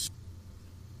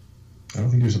I don't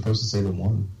think you're supposed to say the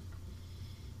one.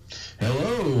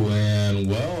 Hello and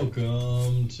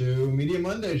welcome to Media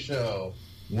Monday Show.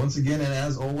 Once again, and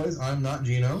as always, I'm not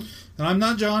Gino. And I'm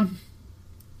not John.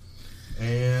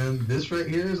 And this right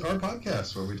here is our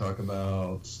podcast where we talk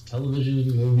about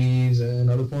television, movies, and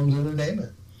other forms of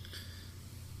entertainment.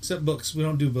 Except books. We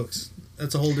don't do books.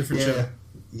 That's a whole different show.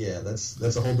 Yeah,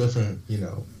 that's a whole different,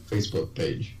 Facebook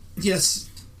page. Yes.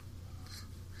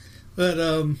 But,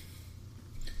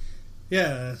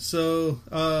 yeah, so,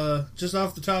 just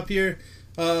off the top here,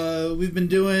 we've been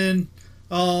doing,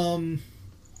 John's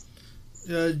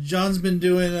been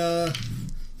doing a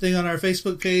thing on our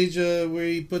Facebook page, where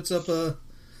he puts up a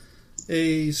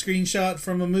screenshot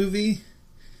from a movie.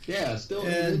 Yeah, still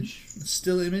image.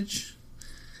 Still image.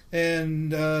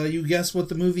 And, you guess what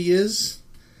the movie is.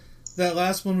 That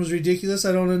last one was ridiculous.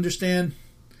 I don't understand.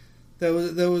 I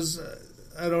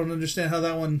don't understand how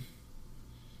that one,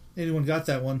 anyone got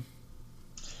that one.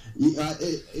 Yeah,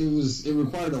 it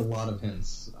required a lot of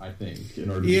hints, I think,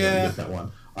 in order to get that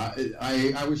one.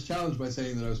 I was challenged by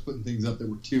saying that I was putting things up that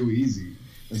were too easy,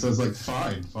 and so I was like,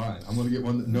 fine, I'm going to get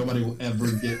one that nobody will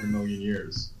ever get in a million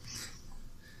years.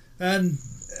 And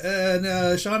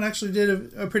Sean actually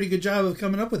did a pretty good job of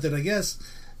coming up with it, I guess.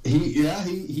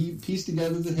 He pieced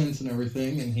together the hints and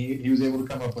everything, and he was able to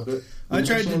come up with it. I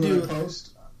tried to do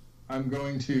post. I'm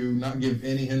going to not give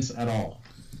any hints at all.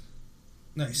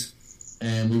 Nice.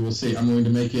 And we will see. I'm going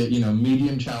to make it,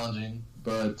 medium challenging,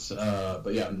 but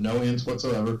yeah, no hints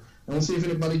whatsoever. And we'll see if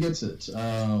anybody gets it.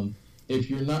 If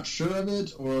you're not sure of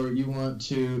it, or you want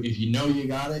to, if you know you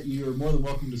got it, you're more than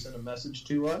welcome to send a message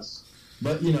to us.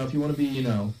 But, if you want to be,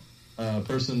 a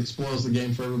person that spoils the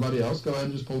game for everybody else, go ahead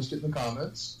and just post it in the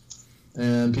comments.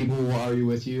 And people will argue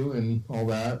with you and all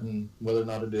that, and whether or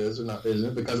not it is or not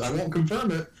isn't, because I won't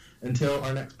confirm it until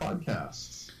our next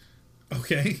podcast.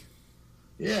 Okay.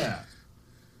 Yeah.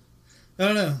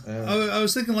 I don't know. I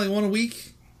was thinking like one a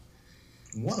week.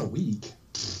 One a week?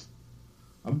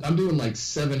 I'm doing like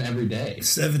 7 every day.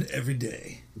 7 every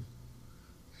day.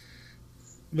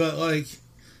 But like,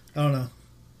 I don't know.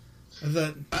 I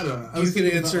thought you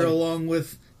could answer along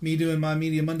with me doing my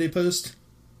Media Monday post.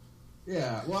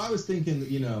 Yeah, well, I was thinking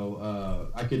that,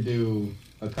 I could do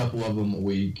a couple of them a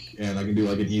week, and I could do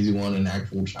like an easy one and an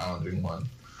actual challenging one.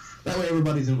 That way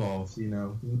everybody's involved,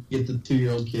 Get the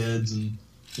 2-year-old kids, and,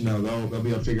 they'll be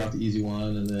able to figure out the easy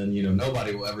one, and then,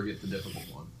 nobody will ever get the difficult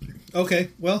one. Okay,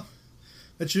 well,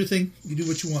 that's your thing. You do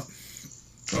what you want.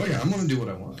 Oh, yeah, I'm going to do what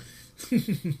I want.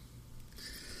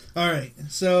 All right,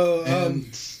 so,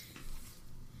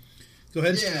 go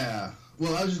ahead. Yeah.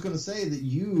 Well, I was just going to say that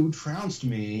you trounced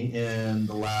me in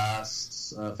the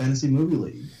last Fantasy Movie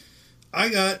League. I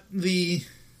got the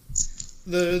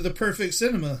perfect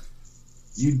cinema.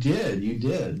 You did.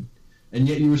 And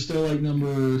yet you were still like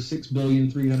number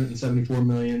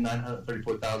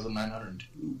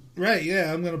 6,374,934,902. Right,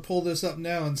 yeah. I'm going to pull this up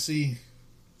now and see.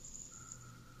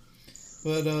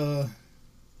 But,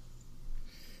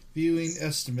 viewing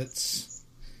estimates.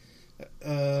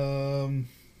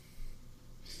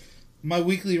 My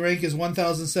weekly rank is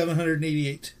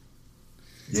 1,788.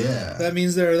 Yeah. That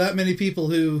means there are that many people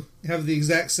who have the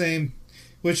exact same,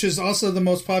 which is also the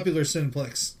most popular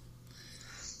Cineplex.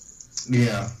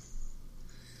 Yeah.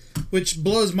 Which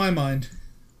blows my mind.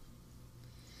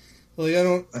 Like, I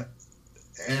don't...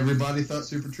 Everybody thought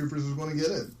Super Troopers was going to get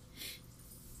it.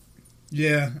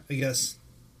 Yeah, I guess.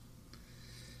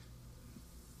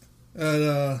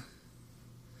 I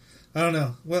don't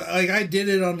know. Well, like, I did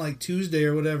it on like Tuesday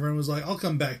or whatever, and was like, I'll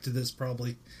come back to this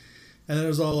probably. And then it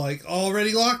was all like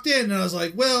already locked in, and I was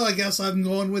like, well, I guess I'm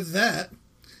going with that.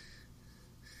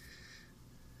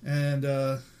 And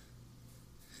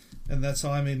that's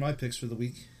how I made my picks for the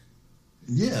week.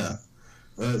 Yeah,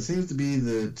 it seems to be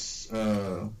that.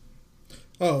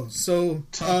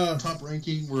 Top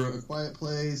ranking were A Quiet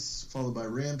Place, followed by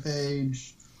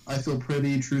Rampage, I Feel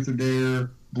Pretty, Truth or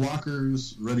Dare,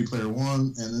 Blockers, Ready Player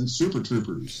One, and then Super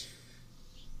Troopers.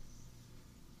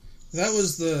 That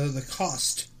was the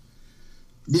cost.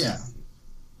 Yeah.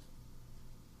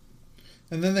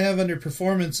 And then they have under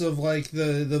performance of like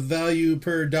the value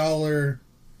per dollar,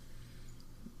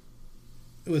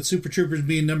 with Super Troopers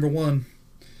being number 1.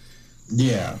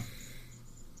 Yeah.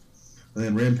 And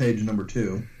then Rampage number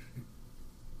 2.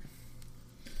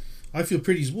 I Feel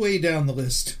Pretty's way down the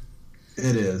list.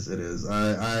 It is.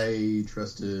 I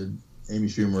trusted Amy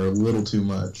Schumer a little too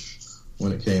much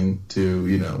when it came to,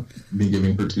 me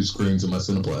giving her 2 screens in my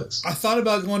Cineplex. I thought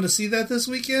about going to see that this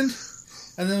weekend,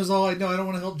 and then it was all like, no, I don't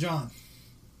want to help John.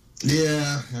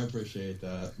 Yeah, I appreciate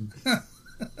that.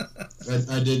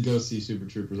 I did go see Super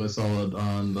Troopers. I saw it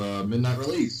on the midnight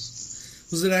release.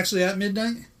 Was it actually at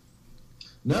midnight?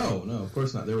 No, of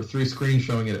course not. There were 3 screens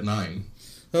showing it at 9.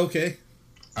 Okay.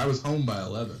 I was home by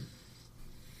 11.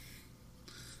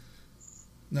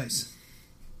 Nice.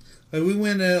 We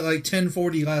went at like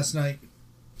 10:40 last night.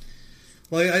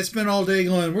 Like, I spent all day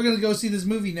going, we're going to go see this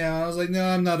movie now. And I was like, no,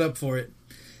 I'm not up for it.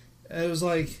 And it was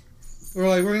like,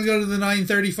 we're going to go to the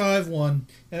 9:35 one.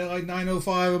 And at like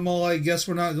 9:05, I'm all like, guess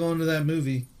we're not going to that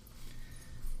movie.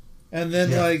 And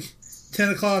then like 10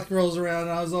 o'clock rolls around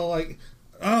and I was all like,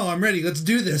 oh, I'm ready. Let's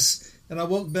do this. And I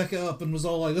woke Becca up and was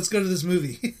all like, let's go to this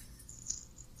movie.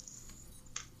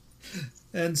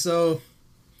 And so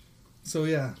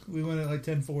yeah, we went at like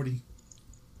 10:40.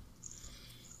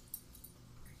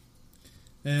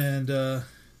 And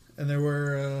there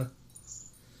were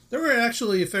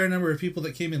actually a fair number of people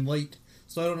that came in late,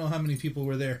 so I don't know how many people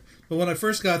were there. But when I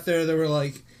first got there were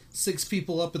like 6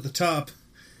 people up at the top,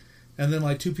 and then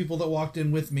like 2 people that walked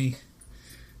in with me,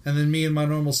 and then me and my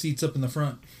normal seats up in the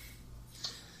front.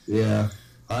 Yeah,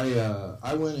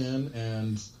 I went in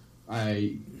and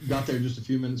I got there just a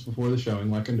few minutes before the showing,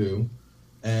 like I do,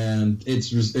 and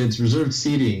it's reserved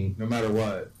seating no matter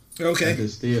what. Okay. At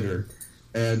this theater.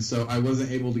 And so I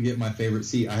wasn't able to get my favorite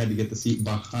seat. I had to get the seat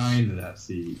behind that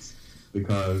seat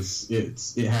because it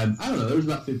had, I don't know, there was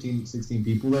about 15, 16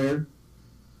 people there.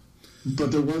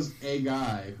 But there was a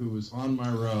guy who was on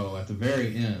my row at the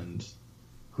very end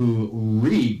who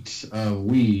reeked of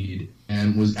weed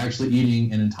and was actually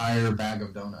eating an entire bag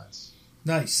of donuts.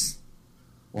 Nice.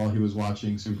 While he was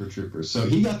watching Super Troopers. So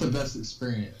he got the best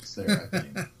experience there, I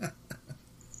think.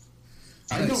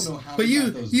 I don't know how. But you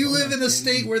live in a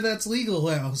state where that's legal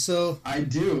now, so I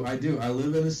do. I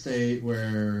live in a state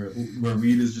where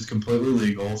weed is just completely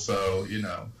legal, so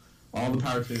all the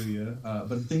power to you. But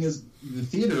the thing is, the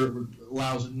theater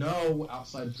allows no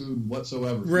outside food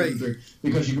whatsoever, right?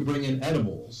 Because you can bring in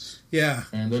edibles. Yeah,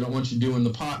 and they don't want you doing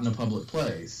the pot in a public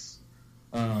place.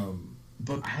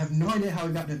 But I have no idea how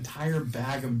he got an entire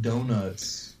bag of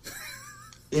donuts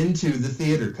into the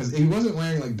theater, because he wasn't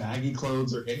wearing like baggy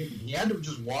clothes or anything. He had to have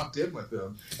just walked in with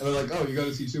them, and they're like, "Oh, you go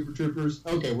to see Super Troopers?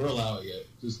 Okay, we're allowing it.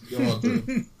 Just go on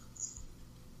through."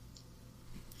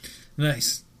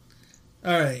 Nice.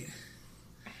 All right.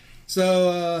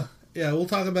 So we'll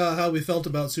talk about how we felt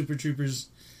about Super Troopers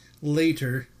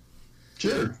later.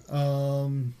 Sure.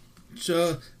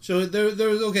 So there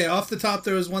was, okay, off the top,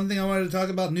 there was one thing I wanted to talk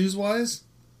about news-wise.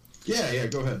 Yeah,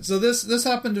 go ahead. So this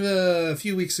happened a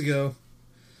few weeks ago.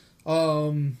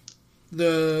 The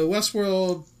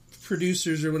Westworld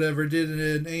producers or whatever did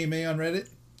an AMA on Reddit.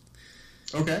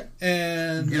 Okay.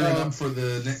 And gearing up for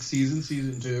the next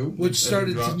season 2, which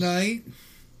started tonight.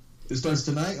 It starts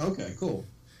tonight? Okay, cool.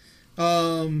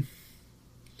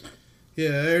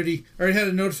 Yeah, I already had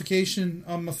a notification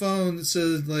on my phone that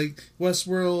said like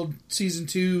Westworld season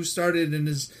 2 started and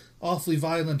is awfully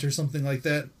violent or something like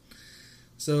that.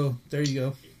 So there you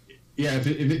go. Yeah, if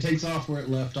it takes off where it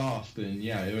left off, then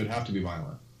yeah, it would have to be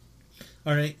violent.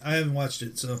 All right, I haven't watched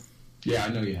it, so. Yeah, I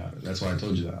know you haven't. That's why I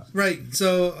told you that. Right.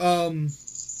 So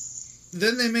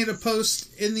then they made a post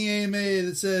in the AMA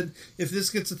that said, if this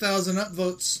gets 1,000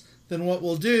 upvotes, then what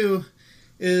we'll do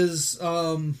is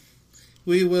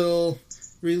we will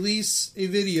release a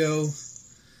video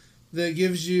that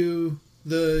gives you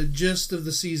the gist of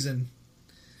the season,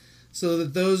 so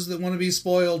that those that want to be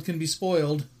spoiled can be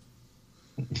spoiled.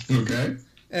 Okay.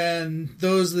 And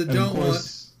those that don't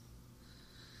want...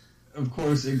 Of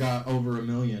course, it got over 1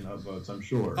 million upvotes, I'm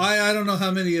sure. I don't know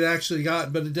how many it actually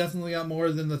got, but it definitely got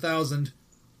more than 1,000.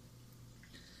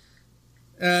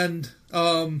 And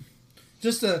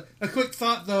just a quick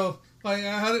thought, though. Like,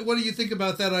 what do you think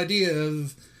about that idea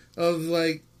of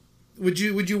like, would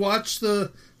you watch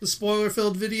the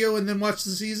spoiler-filled video and then watch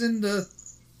the season?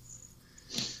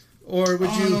 Or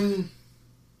would you...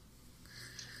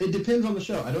 It depends on the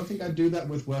show. I don't think I'd do that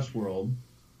with Westworld,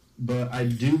 but I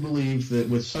do believe that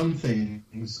with some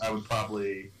things, I would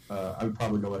probably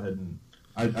go ahead and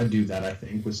I'd do that. I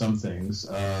think with some things,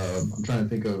 I'm trying to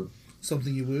think of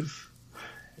something you would.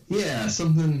 Yeah,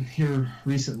 something here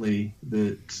recently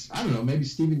that I don't know. Maybe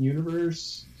Steven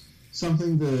Universe,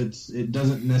 something that it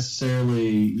doesn't necessarily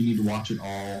you need to watch it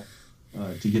all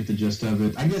to get the gist of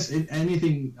it. I guess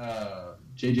anything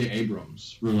J.J.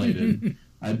 Abrams related.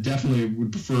 I definitely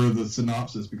would prefer the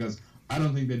synopsis because I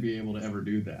don't think they'd be able to ever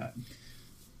do that.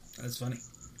 That's funny.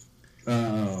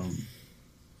 I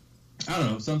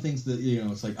don't know. Some things that,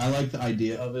 it's like I like the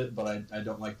idea of it, but I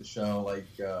don't like the show. Like,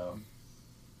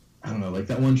 I don't know, like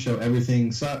that one show,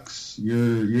 Everything Sucks,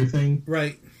 your thing.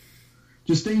 Right.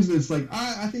 Just things that's like,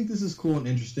 I think this is cool and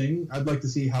interesting. I'd like to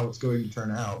see how it's going to turn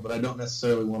out, but I don't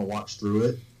necessarily want to watch through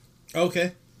it.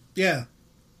 Okay. Yeah.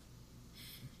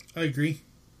 I agree.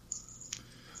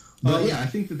 But yeah, I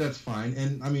think that's fine.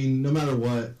 And I mean, no matter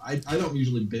what, I don't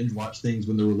usually binge watch things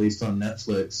when they're released on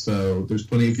Netflix. So there's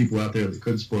plenty of people out there that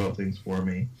could spoil things for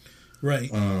me.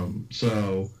 Right.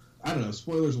 So I don't know.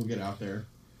 Spoilers will get out there.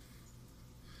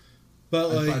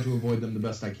 But I try to avoid them the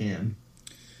best I can.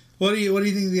 What do you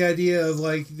think of the idea of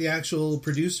like the actual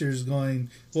producers going,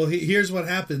 well, here's what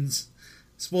happens.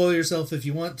 Spoil yourself if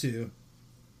you want to.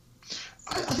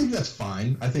 I think that's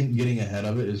fine. I think getting ahead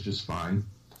of it is just fine.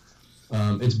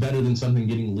 It's better than something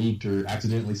getting leaked or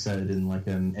accidentally said in like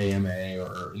an AMA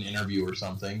or an interview or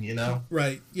something, you know?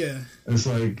 Right, yeah. It's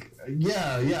like,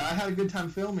 yeah, I had a good time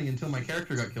filming until my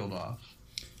character got killed off.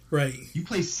 Right. You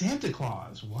play Santa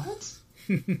Claus, what?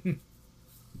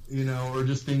 You know, or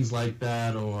just things like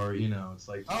that, or, you know, it's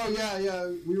like, oh, yeah,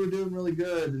 we were doing really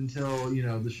good until, you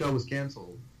know, the show was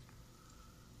canceled.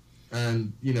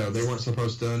 And, you know, they weren't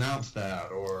supposed to announce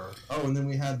that, or, oh, and then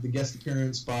we had the guest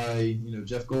appearance by, you know,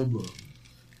 Jeff Goldblum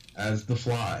as The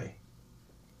Fly.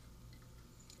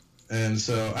 And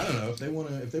so, I don't know, if they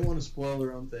want to spoil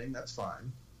their own thing, that's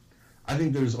fine. I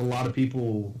think there's a lot of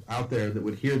people out there that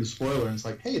would hear the spoiler and it's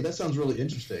like, hey, that sounds really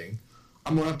interesting.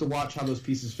 I'm going to have to watch how those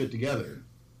pieces fit together.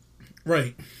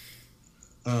 Right.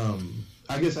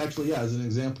 I guess actually, yeah, as an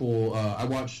example, I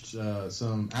watched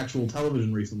some actual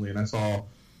television recently and I saw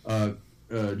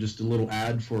just a little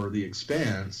ad for The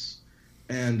Expanse,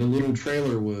 and the little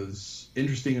trailer was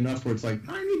interesting enough where it's like,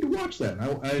 I need to watch that.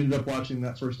 And I ended up watching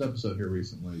that first episode here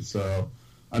recently. So,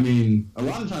 I mean, a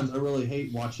lot of times I really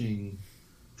hate watching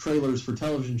trailers for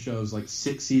television shows like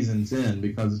 6 seasons in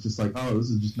because it's just like, oh, this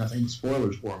is just nothing but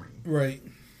spoilers for me. Right.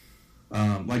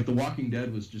 Like The Walking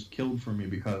Dead was just killed for me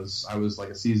because I was like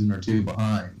a season or 2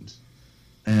 behind.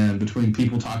 And between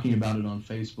people talking about it on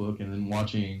Facebook and then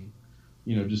watching,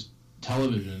 you know, just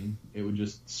television, it would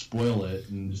just spoil it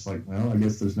and just like, well, I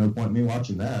guess there's no point in me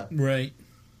watching that. Right.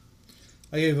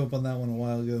 I gave up on that one a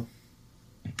while ago.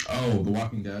 Oh, The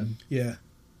Walking Dead? Yeah.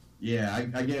 Yeah,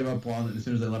 I gave up on it as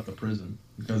soon as I left the prison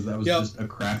because that was just a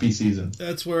crappy season.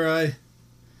 That's where I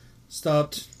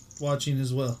stopped watching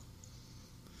as well.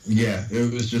 Yeah,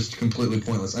 it was just completely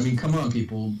pointless. I mean, come on,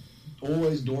 people.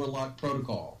 Always door lock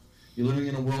protocol. You're living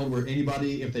in a world where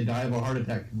anybody, if they die of a heart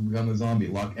attack, can become a zombie.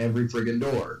 Lock every friggin'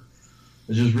 door.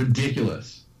 It's just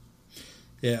ridiculous.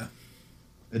 Yeah.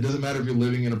 It doesn't matter if you're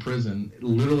living in a prison.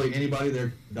 Literally anybody there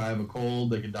could die of a cold.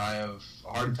 They could die of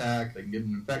a heart attack. They can get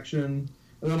an infection.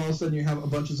 And then all of a sudden you have a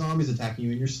bunch of zombies attacking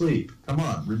you in your sleep. Come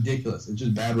on. Ridiculous. It's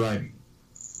just bad writing.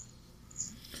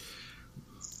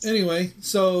 Anyway,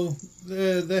 so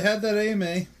they had that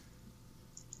AMA,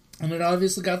 and it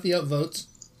obviously got the upvotes.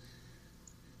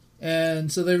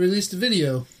 And so they released a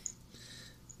video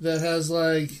that has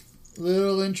like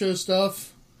little intro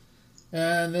stuff,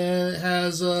 and then it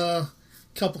has a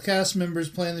couple cast members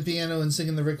playing the piano and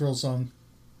singing the Rickroll song.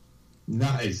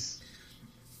 Nice.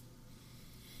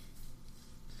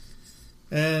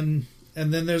 And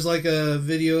then there's like a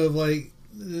video of like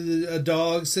a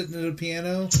dog sitting at a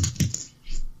piano.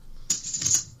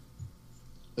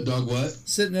 A dog what?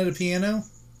 Sitting at a piano.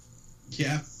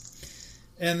 Yeah.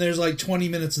 And there's like 20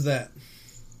 minutes of that.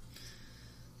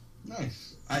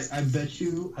 Nice. I bet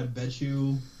you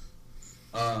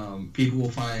people will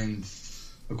find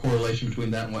a correlation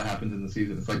between that and what happens in the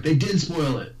season. It's like, they did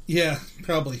spoil it. Yeah,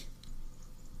 probably.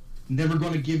 Never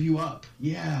going to give you up.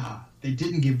 Yeah, they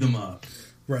didn't give them up.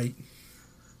 Right.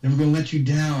 Never going to let you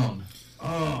down.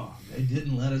 Oh, they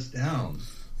didn't let us down.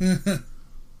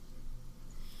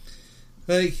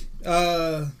 Like,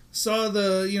 saw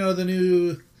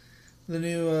the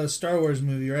new Star Wars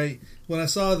movie, right? When I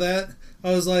saw that,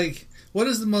 I was like, what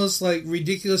is the most like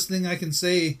ridiculous thing I can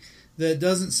say that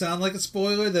doesn't sound like a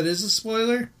spoiler that is a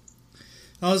spoiler?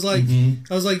 I was like,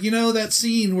 you know that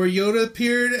scene where Yoda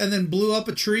appeared and then blew up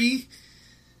a tree?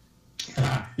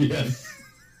 Yes.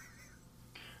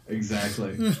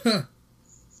 Exactly.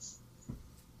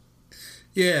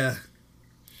 Yeah.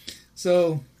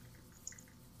 So,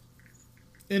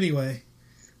 anyway,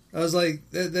 I was like,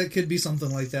 that could be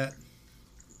something like that.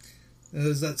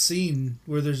 There's that scene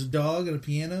where there's a dog at a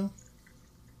piano.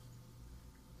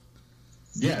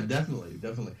 Yeah, definitely.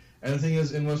 And the thing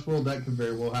is, in Westworld, that could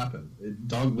very well happen.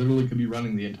 Dog literally could be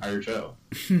running the entire show.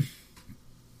 I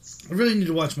really need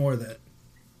to watch more of that.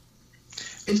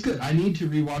 It's good. I need to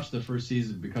rewatch the first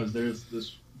season because there's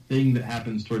this thing that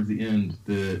happens towards the end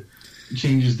that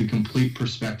changes the complete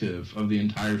perspective of the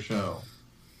entire show.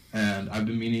 And I've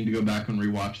been meaning to go back and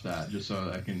rewatch that just so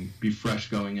that I can be fresh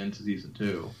going into season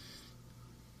 2.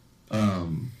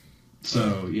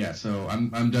 So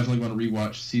I'm definitely going to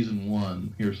rewatch season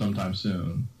 1 here sometime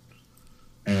soon,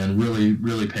 and really,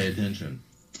 really pay attention.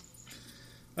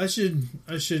 I should,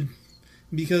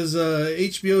 because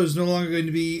HBO is no longer going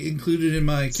to be included in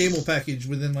my cable package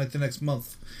within like the next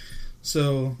month.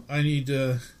 So I need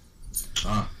to.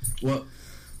 Well,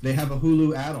 they have a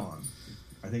Hulu add-on.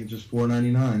 I think it's just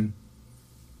 $4.99.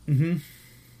 Mm-hmm.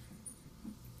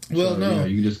 Well, so, no, you know,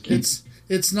 you just keep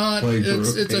it's not.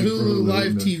 It's a Hulu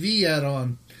Live TV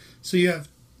add-on. So you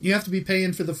have to be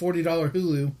paying for the $40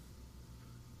 Hulu,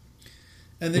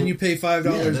 and then you pay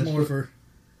 $5 more for.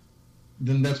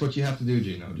 Then that's what you have to do,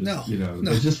 Gino. Just, no,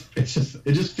 no. It's just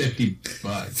 $50.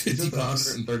 $50. It's just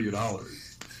 $130.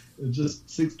 It's just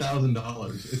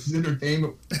 $6,000. It's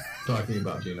entertainment talking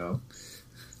about, Gino.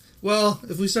 Well,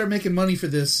 if we start making money for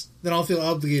this, then I'll feel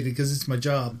obligated because it's my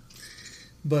job.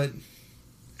 But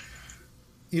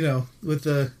with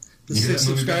the 6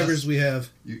 subscribers we have,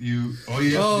 all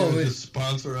you have to do is just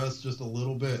sponsor us just a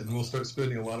little bit, and we'll start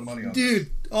spending a lot of money on it. Dude,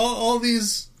 all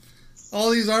these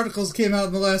articles came out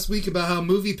in the last week about how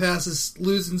MoviePass is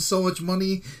losing so much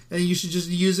money, and you should just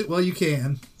use it while you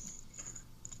can.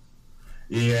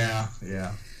 Yeah.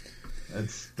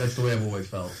 That's the way I've always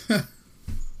felt.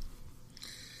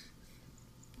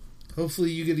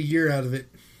 Hopefully you get a year out of it.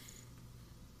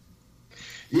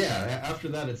 Yeah, after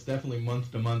that it's definitely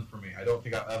month to month for me. I don't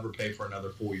think I'll ever pay for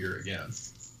another full year again.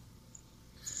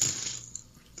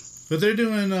 But they're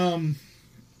doing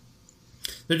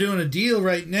a deal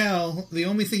right now. The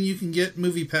only thing you can get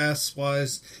MoviePass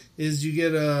wise is you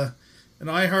get an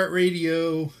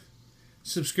iHeartRadio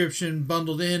subscription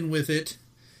bundled in with it.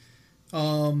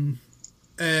 And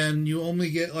you only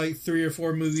get like 3 or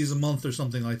 4 movies a month or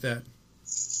something like that.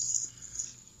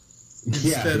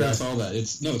 I saw that.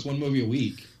 It's one movie a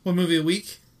week. One movie a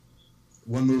week?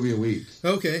 One movie a week.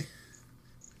 Okay.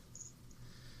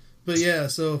 But yeah,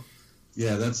 so...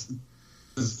 Yeah, that's...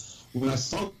 When I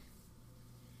saw...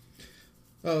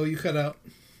 Oh, you cut out.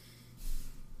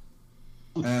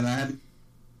 And I had...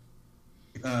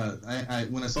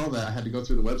 when I saw that, I had to go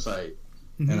through the website,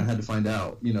 and I had to find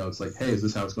out, it's like, hey, is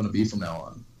this how it's going to be from now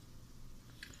on?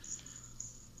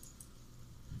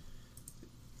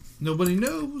 Nobody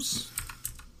knows.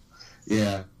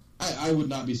 Yeah. I would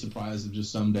not be surprised if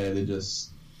just someday they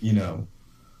just,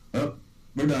 oh,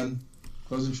 we're done.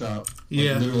 Closing shop.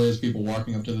 Yeah. Like, literally, as people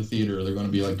walking up to the theater, they're going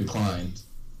to be, like, declined.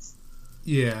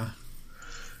 Yeah.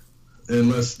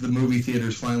 Unless the movie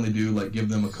theaters finally do, like, give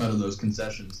them a cut of those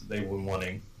concessions that they've been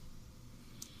wanting.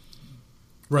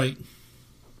 Right.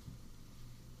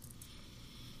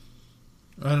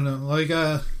 I don't know. Like,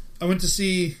 I went to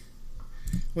see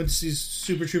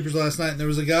Super Troopers last night, and there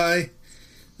was a guy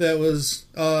that was,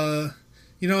 at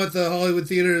the Hollywood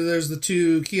Theater, there's the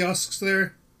 2 kiosks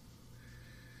there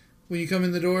when you come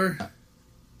in the door.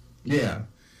 Yeah.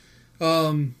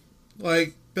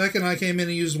 Like, Beck and I came in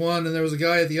and used one, and there was a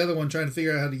guy at the other one trying to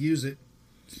figure out how to use it.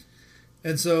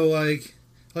 And so, like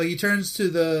he turns to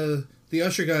the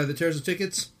usher guy that tears the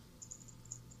tickets,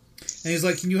 and he's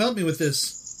like, "Can you help me with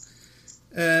this?"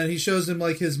 And he shows him,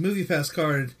 like, his MoviePass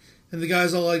card, and the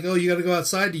guy's all like, "Oh, you got to go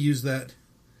outside to use that."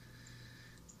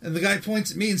 And the guy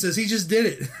points at me and says, "He just did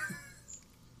it."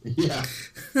 Yeah.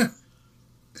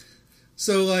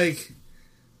 So, like,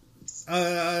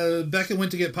 Becca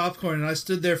went to get popcorn, and I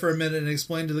stood there for a minute and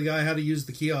explained to the guy how to use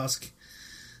the kiosk.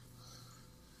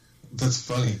 That's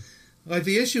funny. Like,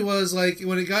 the issue was, like,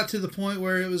 when it got to the point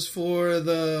where it was for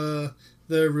the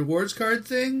rewards card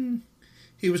thing,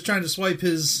 he was trying to swipe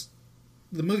the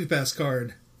MoviePass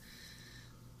card.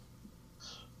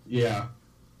 Yeah.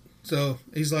 So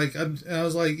he's like, I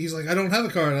don't have a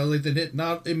card. I was like, then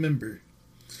not a member.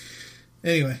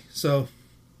 Anyway, so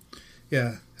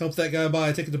yeah, helped that guy buy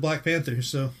a ticket to Black Panther.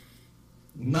 So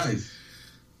nice.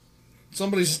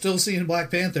 Somebody's still seeing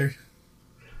Black Panther.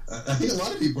 I think a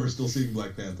lot of people are still seeing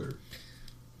Black Panther.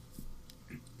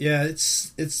 Yeah,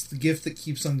 it's the gift that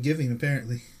keeps on giving,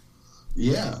 apparently.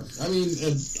 Yeah, I mean,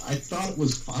 I thought it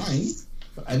was fine,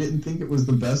 but I didn't think it was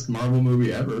the best Marvel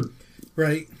movie ever.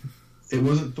 Right. It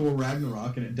wasn't Thor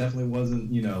Ragnarok, and it definitely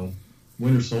wasn't,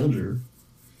 Winter Soldier.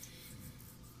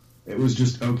 It was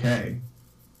just okay.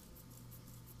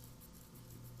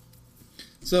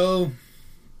 So,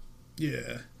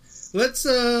 yeah. Let's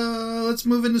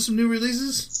move into some new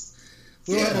releases.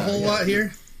 We don't have a whole lot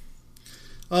here.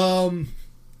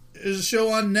 There's a show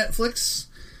on Netflix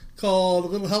called A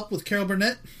Little Help with Carol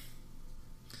Burnett.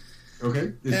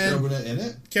 Okay. Is Carol Burnett in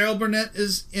it? Carol Burnett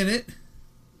is in it.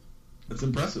 That's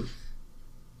impressive.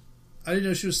 I didn't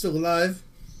know she was still alive.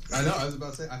 I know. I was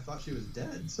about to say, I thought she was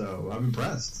dead, so I'm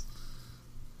impressed.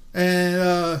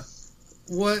 And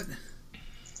what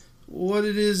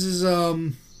it is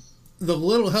the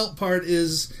little help part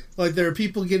is, like, there are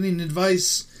people getting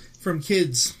advice from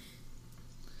kids.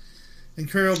 and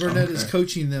Carol Burnett is Okay.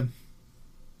 coaching them.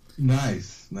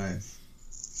 Nice.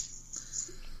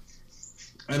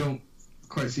 I don't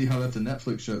quite see how that's a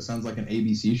Netflix show. It sounds like an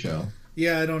ABC show.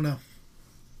 Yeah, I don't know.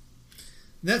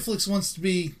 Netflix wants to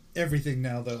be everything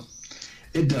now, though.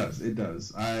 It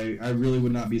does. I really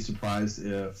would not be surprised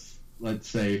if, let's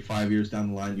say, 5 years down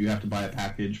the line, you have to buy a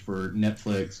package for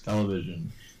Netflix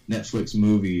television, Netflix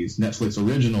movies, Netflix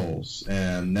originals,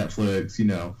 and Netflix,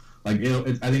 I think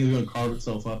it's going to carve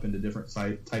itself up into different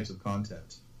types of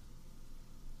content.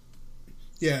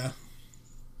 Yeah.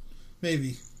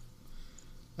 Maybe.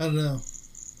 I don't know.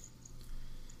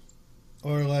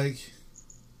 Or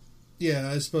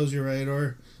yeah, I suppose you're right.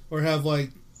 Or have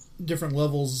different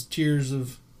levels, tiers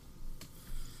of.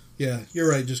 Yeah, you're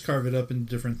right. Just carve it up into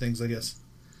different things, I guess.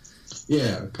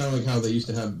 Yeah, kind of like how they used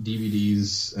to have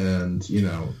DVDs and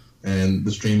and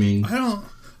the streaming. I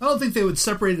don't think they would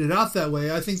separate it out that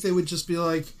way. I think they would just be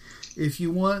like, if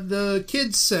you want the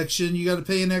kids section, you got to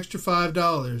pay an extra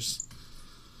 $5.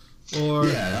 Or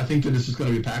yeah, I think that it's just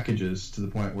going to be packages to the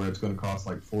point where it's going to cost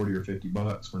like $40 or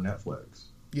 $50 for Netflix.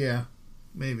 Yeah,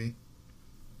 maybe.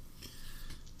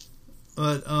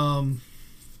 But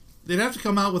they'd have to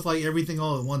come out with everything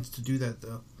all at once to do that,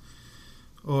 though.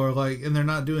 Or and they're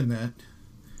not doing that.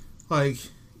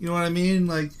 You know what I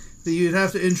mean? You'd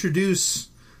have to introduce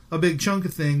a big chunk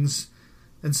of things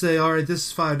and say, all right, this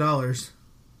is $5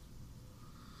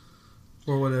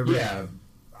 or whatever. Yeah,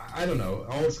 I don't know.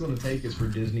 All it's going to take is for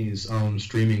Disney's own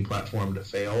streaming platform to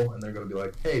fail, and they're going to be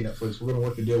like, hey, Netflix, we're going to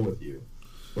work a deal with you,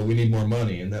 but we need more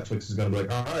money. And Netflix is going to be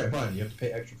like, all right, fine, you have to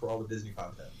pay extra for all the Disney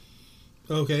content.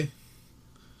 Okay.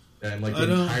 And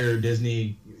the entire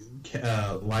Disney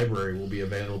library will be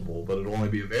available, but it'll only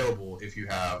be available if you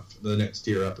have the next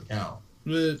tier up account.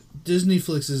 But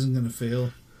Disneyflix isn't going to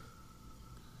fail.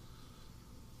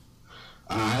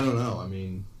 I don't know. I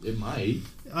mean, it might.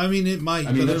 It might.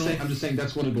 I'm just saying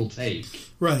that's what it'll take.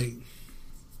 Right.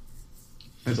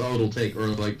 That's all it'll take.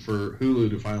 Or for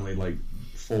Hulu to finally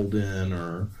fold in,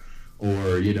 or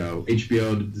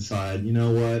HBO to decide, you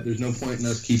know what, there's no point in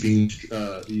us keeping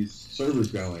these servers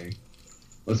going.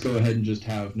 Let's go ahead and just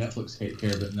have Netflix take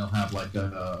care of it, and they'll have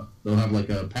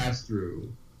a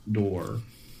pass-through door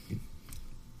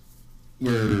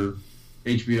where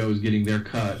HBO is getting their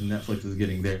cut and Netflix is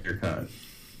getting their cut.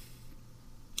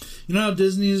 You know how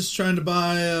Disney is trying to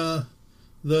buy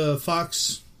the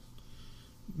Fox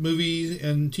movie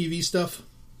and TV stuff?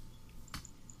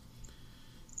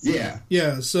 Yeah.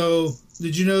 Yeah, so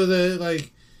did you know that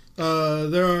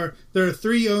there are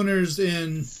 3 owners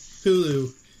in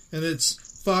Hulu, and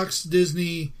it's Fox,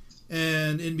 Disney,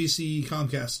 and NBC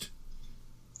Comcast.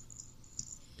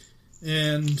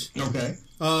 And Okay.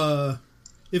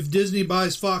 if Disney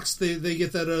buys Fox, they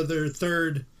get that other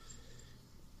third,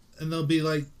 and they'll be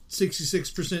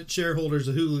 66% shareholders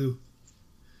of Hulu.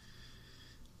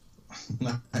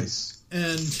 Nice.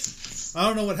 And I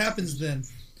don't know what happens then.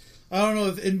 I don't know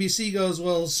if NBC goes,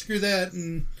 well, screw that,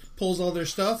 and pulls all their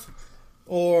stuff,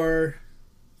 or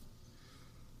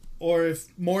if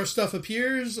more stuff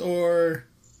appears, or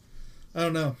I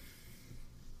don't know.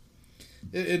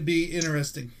 It'd be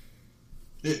interesting.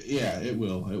 It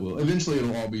will. Eventually,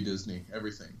 it'll all be Disney.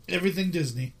 Everything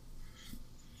Disney.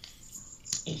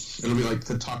 It'll be like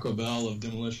the Taco Bell of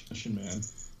Demolition Man.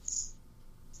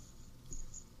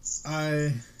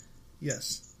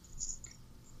 Yes.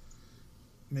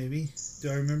 Maybe.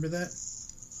 Do I remember that?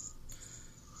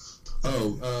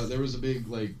 Oh, there was a big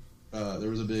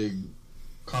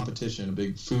competition, a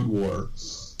big food war,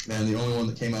 and the only one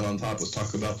that came out on top was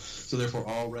Taco Bell. So therefore,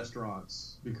 all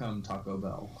restaurants become Taco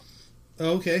Bell.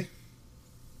 Oh, okay.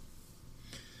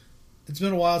 It's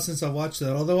been a while since I watched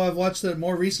that. Although I've watched it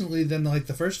more recently than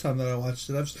the first time that I watched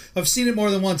it. I've seen it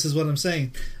more than once, is what I'm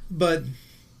saying. But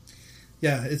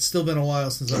yeah, it's still been a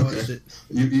while since I watched it.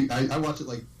 I watched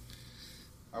it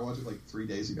I watched it 3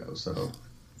 days ago. So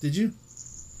did you?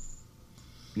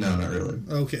 No, not really.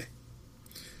 Okay.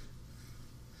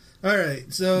 All right.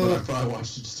 So but I thought I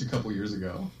watched it just a couple years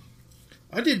ago.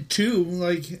 I did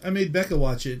too. I made Becca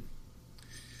watch it,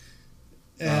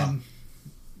 and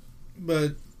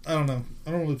but I don't know.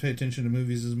 I don't really pay attention to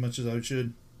movies as much as I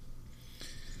should.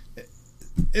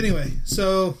 Anyway,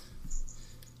 so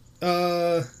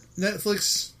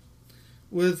Netflix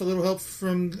with a little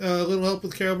help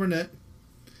with Carol Burnett.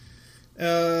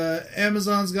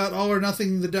 Amazon's got All or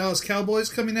Nothing: The Dallas Cowboys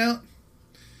coming out,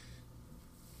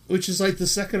 which is the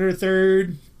second or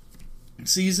third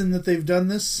season that they've done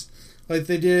this.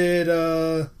 They did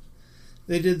the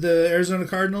Arizona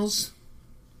Cardinals.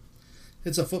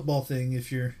 It's a football thing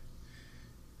if you're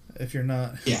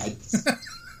not. Yeah.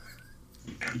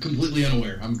 I'm completely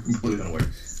unaware.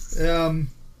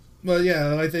 But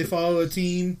yeah, like they follow a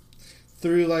team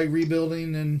through like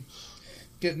rebuilding and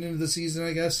getting into the season,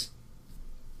 I guess.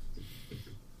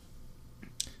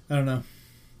 I don't know.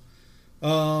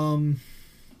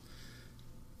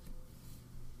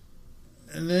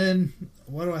 And then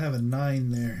why do I have a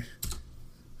 9 there?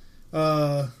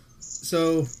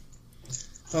 So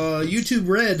YouTube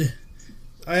Red.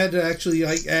 I had to actually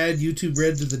add YouTube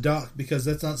Red to the doc because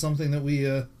that's not something that we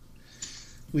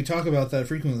talk about that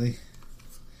frequently.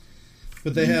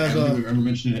 But they have. I don't think we've ever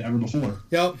mentioned it ever before.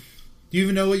 Yep. Do you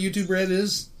even know what YouTube Red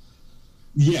is?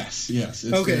 Yes.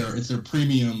 It's okay. It's their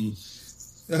premium.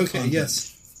 Okay. Content.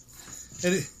 Yes.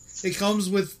 And it comes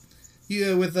with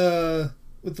the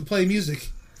Play Music.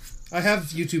 I have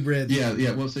YouTube Red.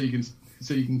 Yeah. Well, so you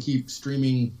can keep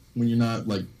streaming when you're not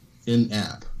like in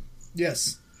app.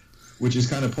 Yes. Which is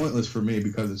kind of pointless for me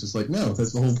because it's just like, no,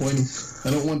 that's the whole point.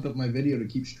 I don't want my video to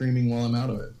keep streaming while I'm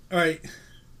out of it. All right.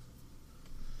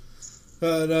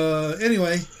 But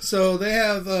anyway, so they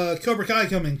have Cobra Kai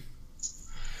coming.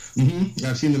 Mm-hmm.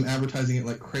 I've seen them advertising it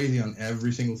like crazy on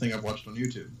every single thing I've watched on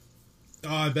YouTube.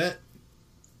 Oh, I bet.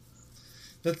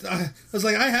 I was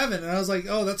like, I haven't. And I was like,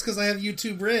 oh, that's because I have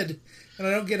YouTube Red and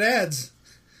I don't get ads.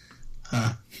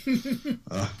 Huh.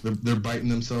 They're biting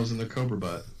themselves in the cobra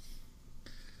butt.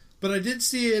 But I did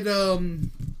see it.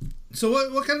 So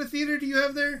what kind of theater do you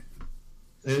have there?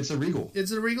 It's a Regal.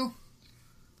 It's a Regal?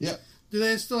 Yep. Do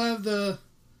they still have the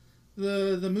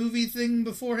movie thing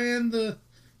beforehand? The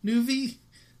Noovie?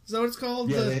 Is that what it's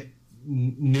called? Yeah,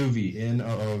 Noovie.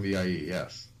 Noovie,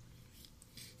 yes.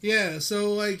 Yeah,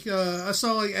 so like I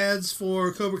saw like ads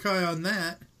for Cobra Kai on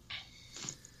that.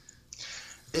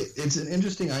 It's an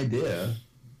interesting idea.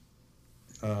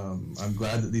 I'm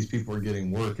glad that these people are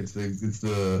getting work. It's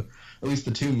the at least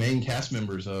the two main cast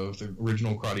members of the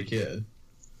original Karate Kid,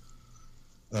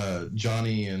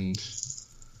 Johnny and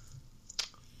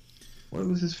what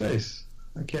was his face?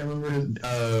 I can't remember his.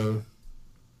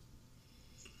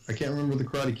 I can't remember the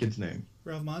Karate Kid's name.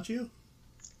 Ralph Macchio?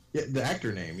 Yeah, the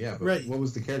actor name. Yeah, but right. What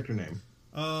was the character name?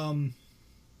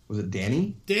 Was it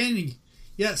Danny? Danny.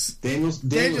 Yes. Danielson.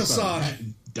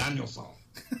 Danielson. Danielson,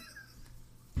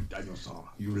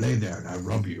 you lay there and I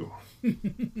rub you.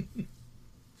 And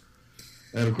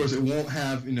of course, it won't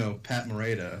have Pat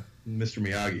Morita, Mr.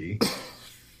 Miyagi,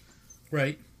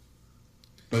 right?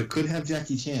 But it could have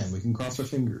Jackie Chan. We can cross our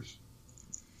fingers.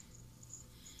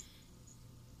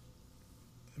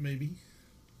 Maybe.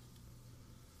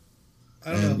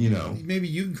 I don't know. Maybe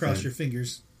you can cross your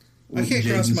fingers. I can't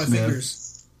cross my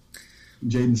fingers.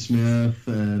 Jaden Smith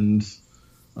and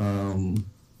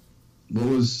what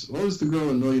was the girl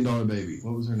in $1 Million Baby?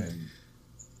 What was her name?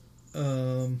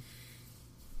 I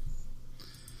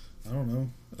don't know.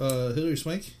 Hilary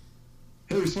Swank.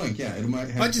 Hilary Swank, yeah. It might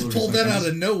have I just pulled that out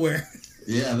of nowhere.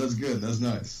 Yeah, that's good. That's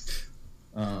nice.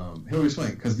 Hilary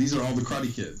Swank, because these are all the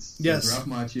Karate Kids. So yes. Ralph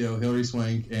Macchio, Hilary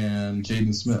Swank, and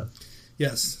Jaden Smith.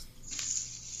 Yes.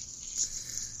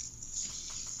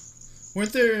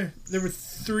 Weren't there were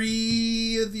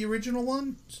 3 of the original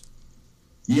ones?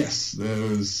 Yes, there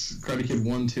was Karate Kid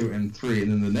 1, 2, and 3,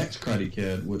 and then the next Karate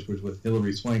Kid, which was with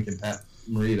Hilary Swank and Pat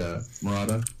Mr.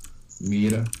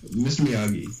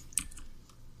 Miyagi.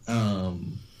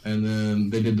 And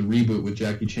then they did the reboot with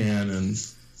Jackie Chan and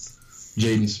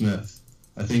Jaden Smith.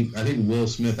 I think Will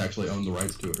Smith actually owned the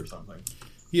rights to it or something.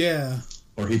 Yeah.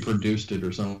 Or he produced it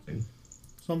or something.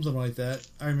 Something like that.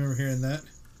 I remember hearing that.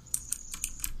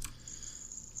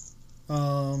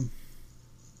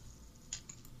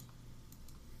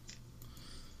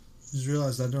 Just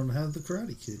realized I don't have the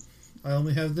Karate Kid. I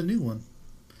only have the new one.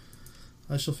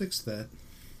 I shall fix that.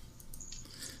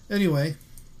 Anyway.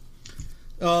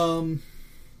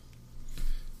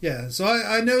 Yeah, so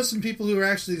I know some people who are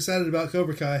actually excited about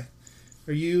Cobra Kai.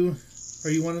 Are you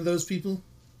one of those people?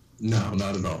 No,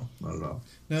 not at all. Not at all.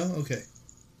 No? Okay.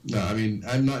 No, I mean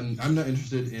I'm not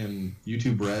interested in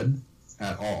YouTube Red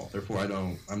at all. Therefore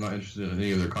I'm not interested in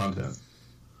any of their content.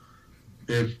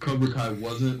 If Cobra Kai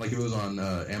wasn't, like if it was on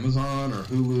Amazon or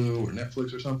Hulu or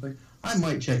Netflix or something, I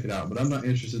might check it out, but I'm not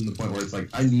interested in the point where it's like,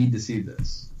 I need to see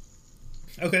this.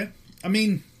 Okay. I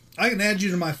mean, I can add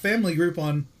you to my family group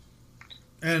and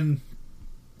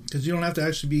because you don't have to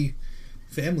actually be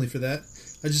family for that.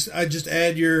 I just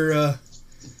add your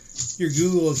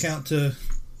Google account to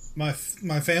my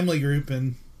family group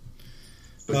and.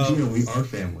 But we are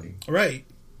family, right?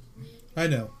 I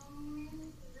know.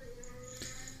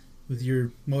 With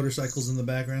your motorcycles in the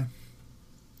background.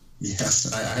 Yeah,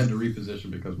 I had to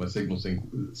reposition because my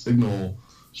signal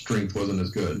strength wasn't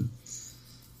as good.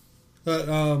 But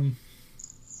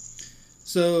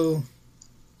so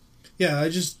yeah,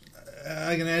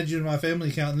 I can add you to my family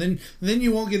account, and then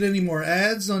you won't get any more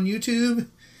ads on YouTube,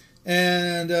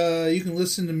 and you can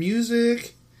listen to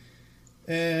music,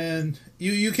 and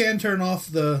you can turn off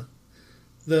the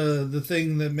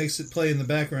thing that makes it play in the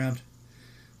background,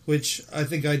 which I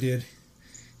think I did.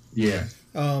 Yeah.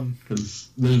 Because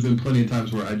there's been plenty of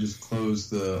times where I just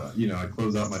close I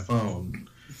close out my phone,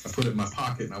 I put it in my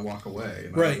pocket, and I walk away,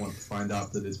 and I don't want to find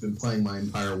out that it's been playing my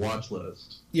entire watch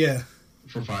list. Yeah.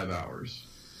 For 5 hours.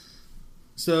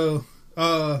 So,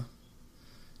 yeah,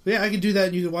 I could do that,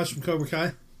 and you could watch some Cobra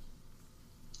Kai.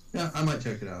 Yeah, I might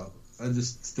check it out. I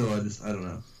don't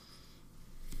know.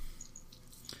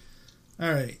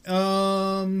 All right.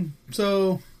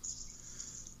 So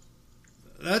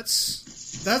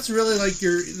that's really like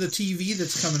the TV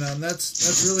that's coming out, and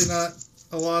that's really not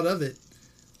a lot of it.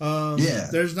 Yeah.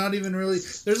 There's not even really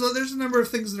there's a number of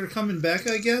things that are coming back,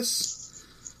 I guess.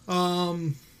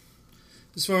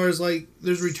 As far as like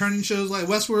there's returning shows like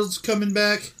Westworld's coming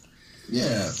back.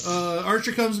 Yeah.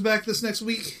 Archer comes back this next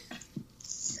week.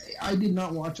 I did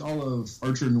not watch all of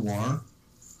Archer Noir,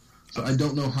 so I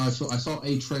don't know how. I saw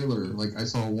a trailer. Like I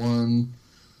saw one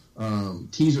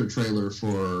teaser trailer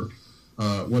for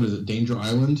what is it, Danger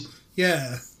Island?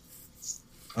 Yeah.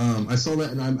 I saw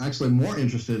that, and I'm actually more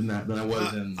interested in that than I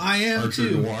was in Archer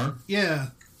too. Noir. Yeah.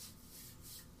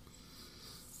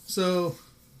 So,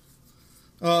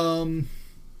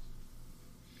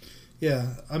 yeah.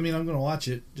 I mean, I'm gonna watch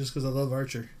it just because I love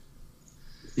Archer.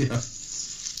 Yeah.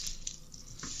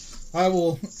 I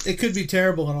will. It could be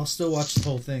terrible, and I'll still watch the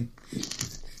whole thing.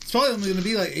 It's probably only going to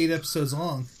be like 8 episodes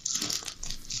long.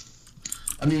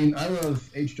 I mean, I love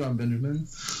H. John Benjamin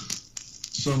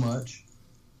so much.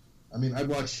 I mean, I'd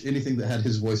watch anything that had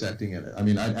his voice acting in it. I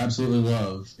mean, I'd absolutely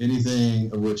love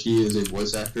anything of which he is a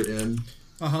voice actor in.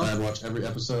 Uh-huh. I'd watch every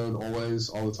episode, always,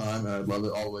 all the time, and I'd love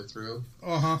it all the way through.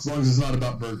 Uh-huh. As long as it's not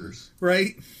about burgers.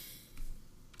 Right.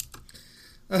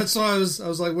 That's why I was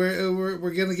like, we're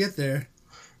going to get there.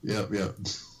 Yep.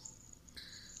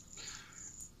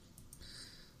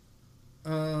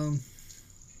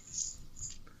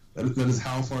 That is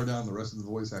how far down the rest of the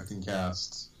voice acting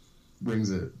cast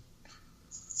brings it.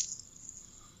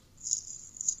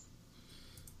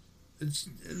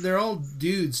 They're all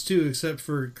dudes too, except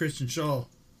for Christian Shaw.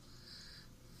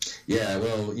 Yeah,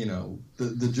 well, you know,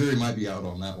 the jury might be out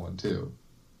on that one too.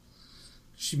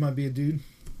 She might be a dude.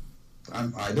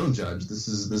 I don't judge. This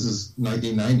is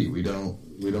 1990. We don't.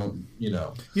 You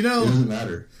know. It doesn't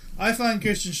matter. I find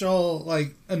Christian Shaw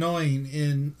like annoying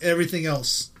in everything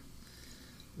else.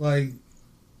 Like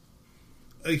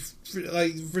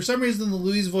for some reason the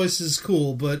Louise voice is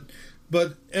cool, but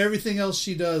everything else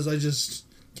she does, I just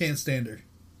can't stand her.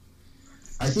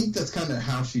 I think that's kind of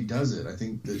how she does it. I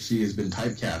think that she has been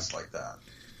typecast like that.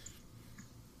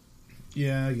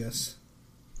 Yeah, I guess.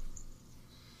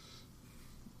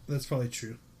 That's probably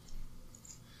true.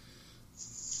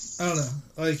 I don't know.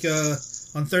 Like,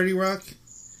 on 30 Rock?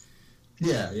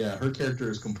 Yeah. Her character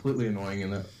is completely annoying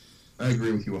in that. I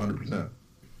agree with you 100%.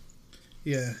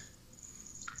 Yeah.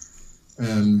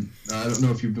 And I don't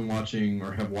know if you've been watching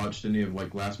or have watched any of,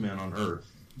 like, Last Man on Earth,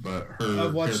 but her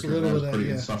I've watched character a little is of that, pretty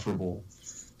yeah. insufferable.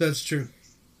 That's true.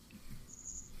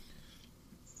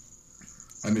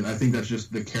 I mean, I think that's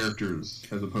just the characters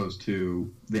as opposed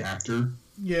to the actor.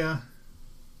 Yeah.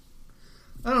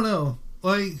 I don't know.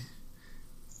 Like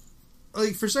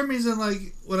for some reason,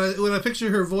 like when I picture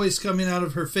her voice coming out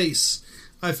of her face,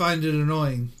 I find it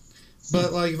annoying.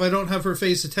 But like if I don't have her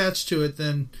face attached to it,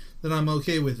 then I'm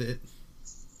okay with it.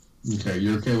 Okay,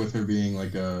 you're okay with her being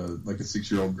like a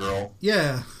 6-year-old girl?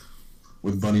 Yeah.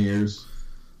 With bunny ears?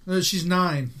 She's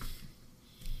 9.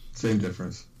 Same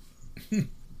difference.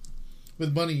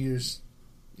 With bunny ears.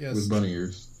 Yes. With bunny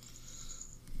ears.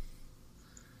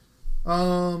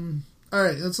 All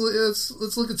right, let's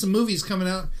look at some movies coming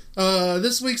out.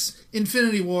 This week's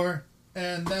Infinity War,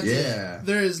 and that's it.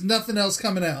 There is nothing else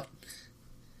coming out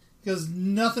because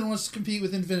nothing wants to compete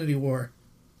with Infinity War.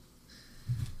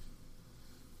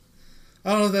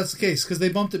 I don't know if that's the case because they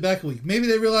bumped it back a week. Maybe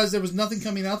they realized there was nothing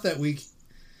coming out that week,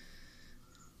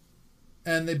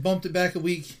 and they bumped it back a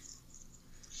week.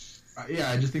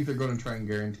 Yeah, I just think they're going to try and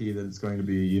guarantee that it's going to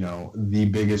be, the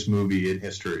biggest movie in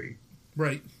history.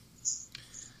 Right.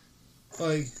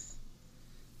 Like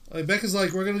Becca's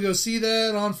like, we're going to go see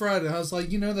that on Friday. I was like,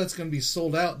 that's going to be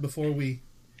sold out before we...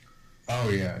 Oh,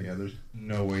 yeah. There's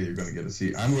no way you're going to get to see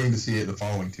it. I'm going to see it the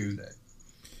following Tuesday.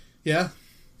 Yeah?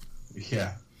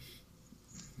 Yeah.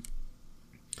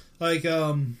 Like,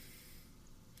 I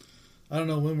don't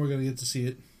know when we're going to get to see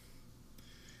it.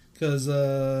 Because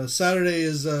Saturday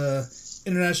is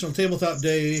International Tabletop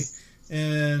Day,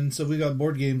 and so we got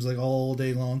board games like all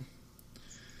day long.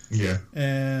 Yeah.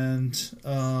 And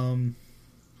I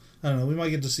don't know. We might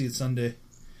get to see it Sunday.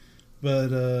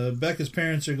 But Becca's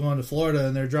parents are going to Florida,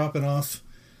 and they're dropping off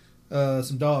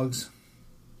some dogs.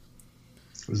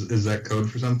 Is that code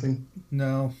for something?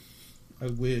 No. I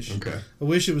wish. Okay. I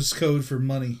wish it was code for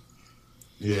money.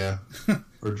 Yeah.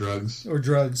 Or drugs. Or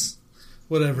drugs.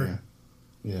 Whatever.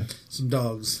 Yeah. Some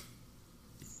dogs.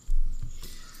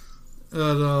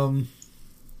 But,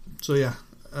 so yeah,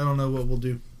 I don't know what we'll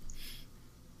do.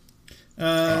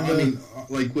 I mean,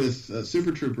 like with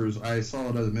Super Troopers, I saw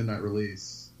it as a midnight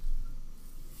release,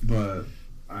 but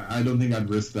I don't think I'd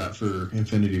risk that for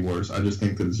Infinity Wars. I just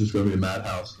think that it's just going to be a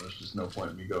madhouse. There's just no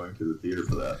point in me going to the theater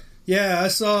for that. Yeah, I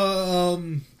saw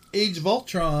Age of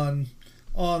Ultron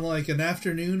on like an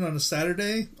afternoon on a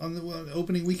Saturday on the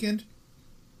opening weekend.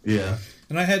 Yeah.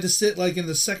 And I had to sit like in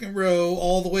the second row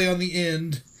all the way on the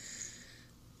end.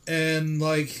 And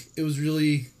like it was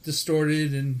really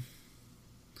distorted and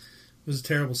it was a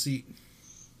terrible seat.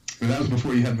 And that was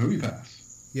before you had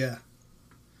MoviePass. Yeah.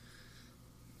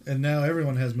 And now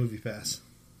everyone has MoviePass.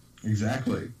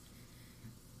 Exactly.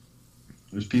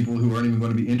 There's people who aren't even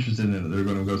going to be interested in it. They're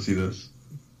going to go see this.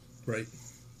 Right.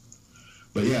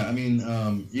 But yeah, I mean,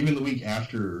 even the week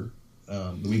after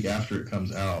it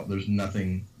comes out, there's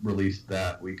nothing released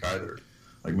that week either.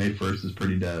 Like May 1st is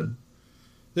pretty dead.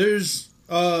 There's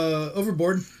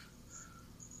Overboard.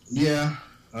 Yeah.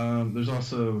 There's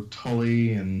also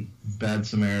Tully and Bad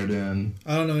Samaritan.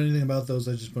 I don't know anything about those.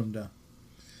 I just put them down.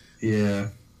 Yeah.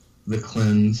 The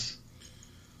Cleanse.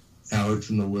 Alex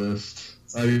in the List.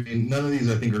 I mean, none of these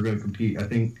I think are going to compete. I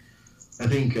think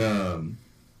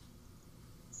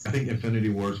Infinity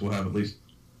Wars will have at least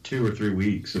 2 or 3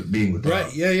 weeks of being the top.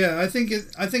 Right. Yeah. I think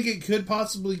it could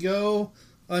possibly go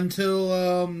until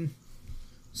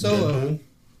Solo. Deadpool.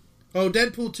 Oh,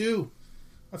 Deadpool 2.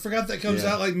 I forgot that comes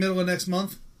out like middle of next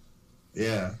month.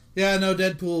 Yeah. Yeah, no,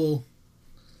 Deadpool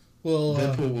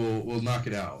will knock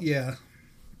it out. Yeah.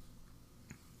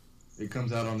 It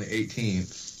comes out on the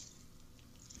 18th.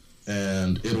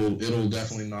 And it'll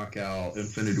definitely knock out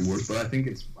Infinity Wars, but I think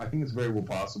it's very well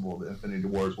possible that Infinity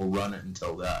Wars will run it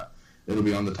until that. It'll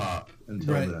be on the top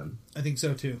until then. I think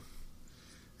so too.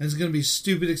 And it's going to be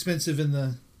stupid expensive in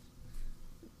the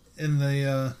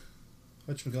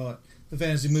whatchamacallit, the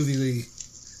Fantasy Movie League.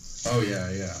 Oh yeah,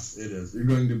 it is. You're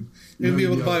going to be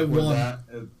able to buy one.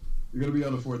 You're going to be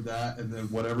able to afford that, and then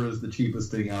whatever is the cheapest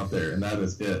thing out there, and that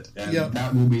is it. And Yep.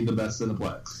 that will be the best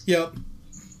Cineplex. Yep,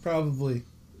 probably.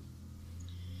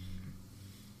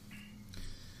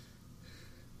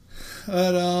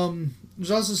 But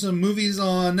there's also some movies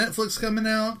on Netflix coming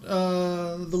out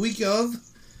the week of.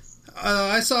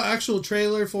 I saw actual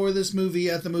trailer for this movie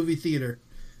at the movie theater.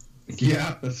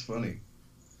 Yeah, that's funny.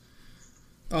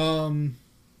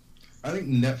 I think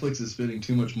Netflix is spending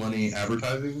too much money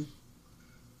advertising.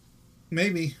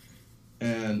 Maybe.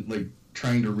 And like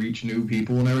trying to reach new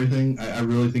people and everything. I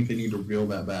really think they need to reel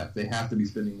that back. They have to be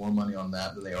spending more money on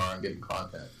that than they are on getting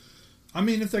content. I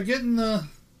mean, if they're getting the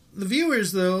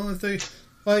viewers though, if they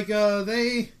like I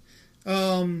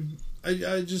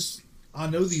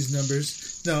know these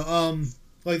numbers. No,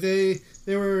 like they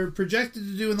were projected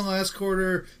to do in the last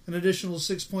quarter an additional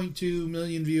 6.2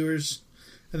 million viewers,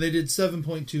 and they did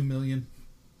 7.2 million.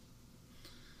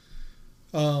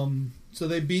 So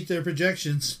they beat their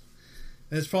projections,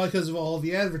 and it's probably because of all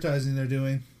the advertising they're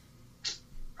doing.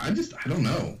 I don't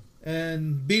know.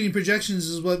 And beating projections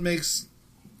is what makes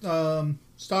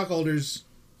stockholders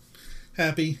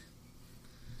happy.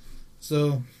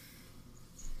 So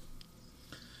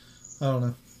I don't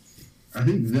know. I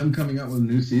think them coming out with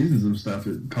new seasons and stuff,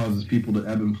 it causes people to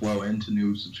ebb and flow into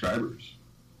new subscribers.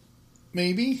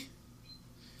 Maybe.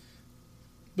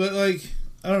 But like,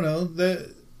 I don't know.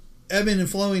 The ebbing and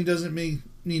flowing doesn't mean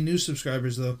new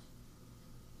subscribers though.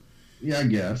 Yeah, I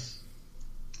guess.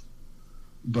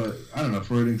 But I don't know.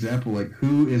 For an example, like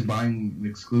who's buying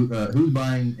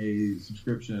a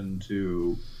subscription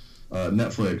to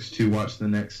Netflix to watch the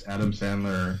next Adam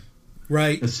Sandler?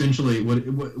 Right. Essentially,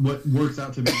 what works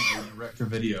out to be a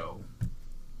direct-to-video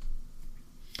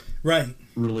right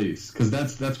release, because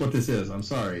that's what this is. I'm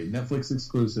sorry, Netflix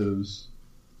exclusives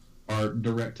are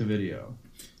direct-to-video.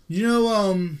 You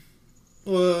know,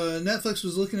 Netflix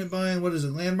was looking at buying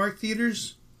Landmark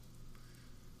Theaters.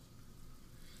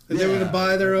 That they were going to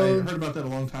buy their own. I heard about that a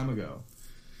long time ago.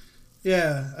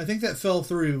 Yeah, I think that fell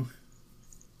through,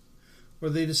 or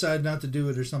they decided not to do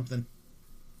it or something.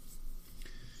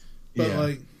 But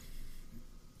like,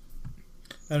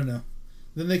 I don't know.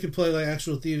 Then they could play like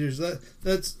actual theaters.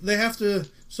 They have to.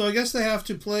 So I guess they have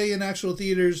to play in actual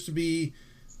theaters to be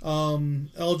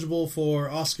eligible for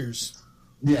Oscars.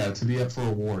 Yeah, to be up for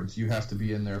awards, you have to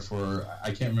be in there for, I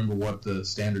can't remember what the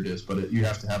standard is, but you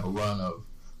have to have a run of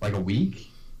like a week.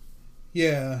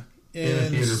 Yeah. In a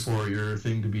theater for your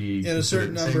thing to be in a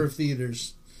certain number of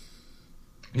theaters.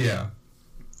 Yeah.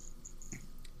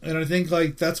 And I think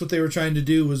like that's what they were trying to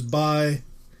do, was buy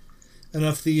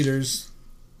enough theaters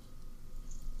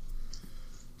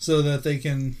so that they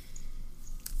can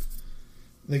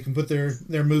put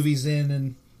their movies in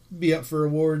and be up for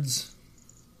awards.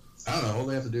 I don't know. All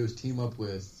they have to do is team up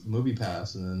with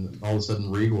MoviePass, and then all of a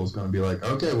sudden Regal is going to be like,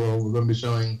 okay, well, we're going to be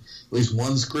showing at least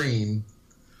one screen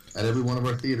at every one of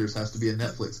our theaters. Has to be a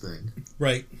Netflix thing.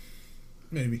 Right.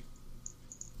 Maybe.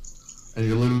 And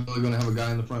you're literally going to have a guy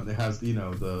in the front that has,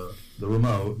 the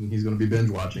remote, and he's going to be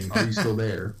binge watching. Are you still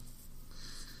there?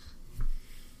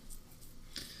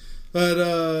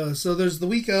 But, so there's the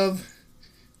week of,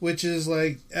 which is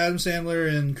like Adam Sandler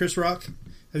and Chris Rock.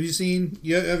 Have you seen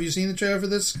the trailer for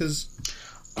this? Because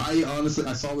I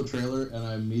saw the trailer and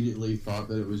I immediately thought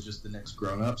that it was just the next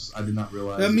Grown Ups. I did not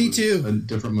realize me it was too. a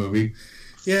different movie.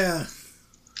 Yeah.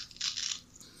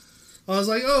 I was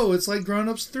like, oh, it's like Grown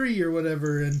Ups 3 or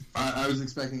whatever. And I was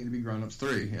expecting it to be Grown Ups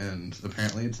 3, and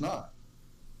apparently it's not.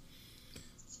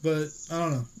 But I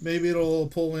don't know. Maybe it'll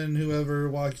pull in whoever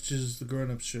watches the Grown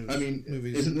Ups shows. I mean,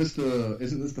 movies. isn't this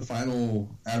the final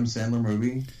Adam Sandler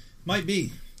movie? Might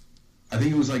be. I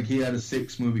think it was like he had a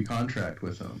 6-movie contract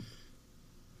with him.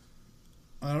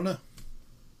 I don't know.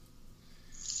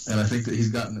 And I think that he's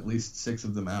gotten at least 6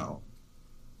 of them out.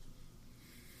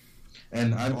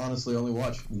 And I've honestly only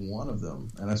watched one of them.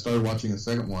 And I started watching the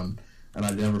second one, and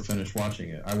I never finished watching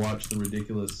it. I watched The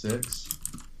Ridiculous 6.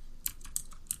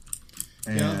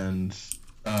 And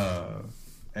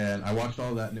I watched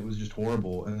all that, and it was just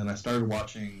horrible. And then I started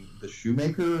watching The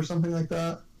Shoemaker or something like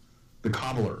that. The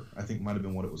Cobbler, I think might have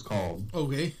been what it was called.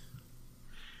 Okay.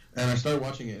 And I started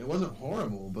watching it. It wasn't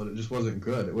horrible, but it just wasn't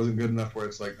good. It wasn't good enough where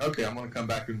it's like, okay, I'm going to come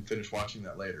back and finish watching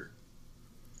that later.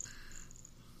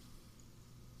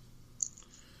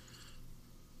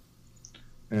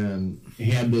 And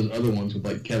he had those other ones with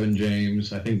like Kevin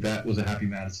James. I think that was a Happy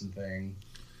Madison thing.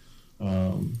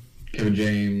 Kevin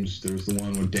James. There was the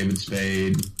one with David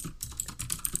Spade.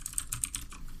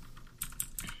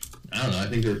 I don't know. I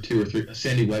think there were 2 or 3.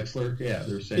 Sandy Wexler. Yeah,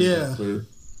 there was Sandy Wexler.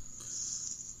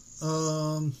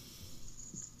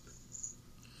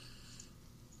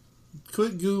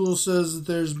 Quick Google says that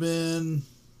there's been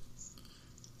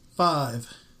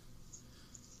 5.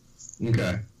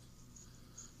 Okay.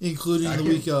 Including the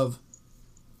week of.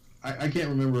 I can't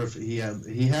remember if he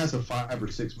has a 5 or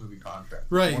 6 movie contract.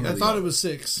 Right. I thought it was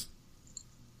 6.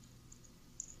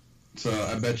 So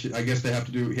I guess he has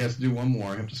to do one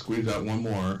more. Have to squeeze out one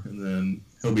more, and then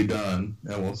he'll be done.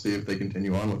 And we'll see if they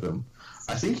continue on with him.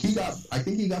 I think he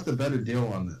got the better deal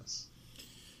on this.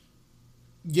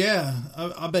 Yeah,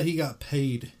 I bet he got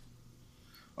paid.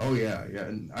 Oh yeah.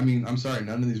 And I mean, I'm sorry,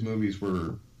 none of these movies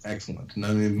were excellent.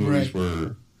 None of these movies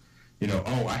were,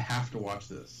 I have to watch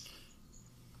this.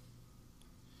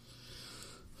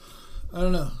 I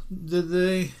don't know. Did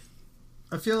they?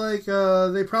 I feel like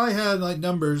they probably had like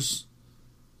numbers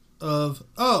of.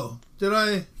 Oh, did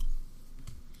I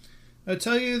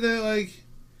tell you that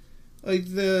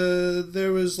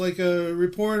there was like a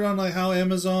report on like how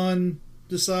Amazon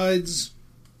decides,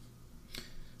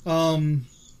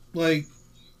 like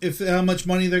how much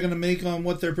money they're going to make on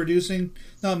what they're producing.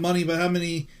 Not money, but how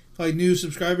many like new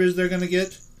subscribers they're going to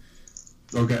get.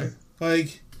 Okay.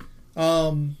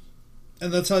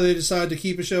 And that's how they decide to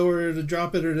keep a show or to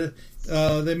drop it or to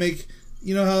they make.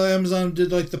 You know how Amazon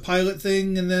did like the pilot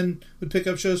thing and then would pick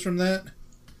up shows from that?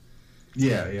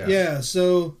 Yeah. Yeah,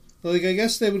 so like I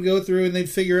guess they would go through and they'd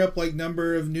figure up like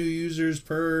number of new users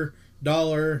per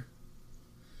dollar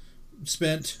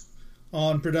spent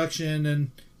on production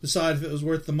and decide if it was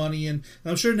worth the money. And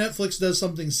I'm sure Netflix does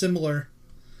something similar.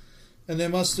 And they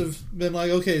must have been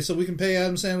like, okay, so we can pay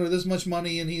Adam Sandler this much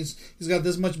money and he's got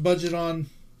this much budget on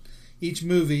each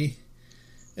movie.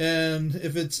 And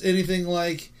if it's anything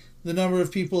like the number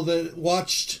of people that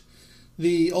watched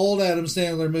the old Adam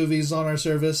Sandler movies on our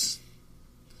service,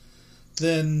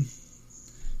 then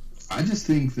I just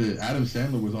think that Adam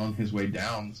Sandler was on his way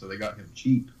down, so they got him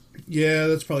cheap. Yeah,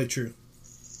 that's probably true.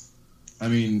 I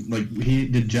mean, like, he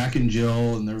did Jack and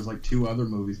Jill, and there was like 2 other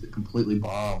movies that completely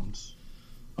bombed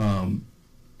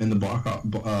in the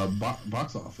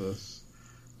box office.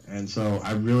 And so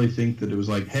I really think that it was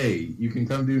like, hey, you can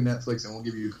come do Netflix and we'll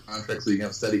give you a contract so you can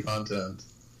have steady content.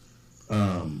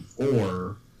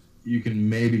 Or you can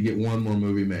maybe get one more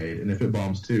movie made, and if it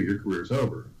bombs too, your career's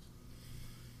over.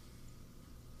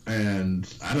 And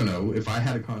I don't know, if I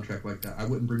had a contract like that, I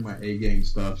wouldn't bring my A-game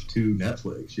stuff to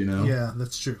Netflix, you know? Yeah,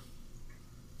 that's true.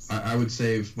 I would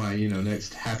save my,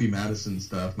 next Happy Madison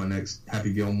stuff, my next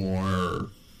Happy Gilmore,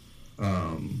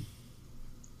 or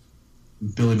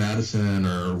Billy Madison,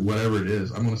 or whatever it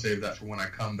is. I'm going to save that for when I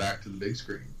come back to the big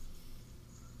screen.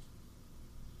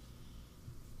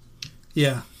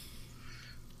 Yeah.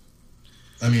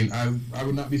 I mean, I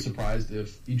would not be surprised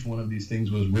if each one of these things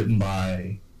was written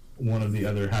by one of the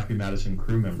other Happy Madison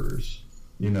crew members.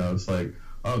 It's like,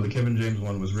 oh, the Kevin James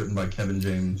one was written by Kevin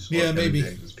James. Yeah, Kevin maybe.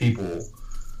 James's people.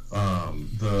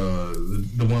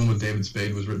 The one with David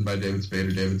Spade was written by David Spade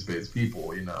or David Spade's people.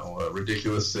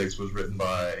 Ridiculous Six was written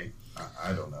by,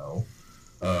 I don't know,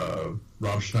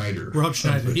 Rob Schneider. Rob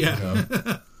Schneider,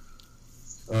 yeah.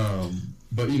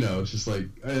 But it's just like,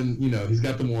 and he's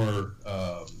got the more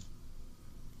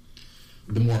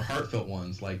heartfelt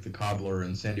ones, like the Cobbler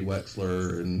and Sandy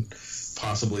Wexler and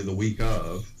possibly The Week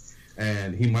Of,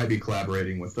 and he might be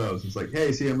collaborating with those. It's like,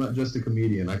 hey, see, I'm not just a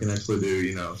comedian. I can actually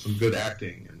do some good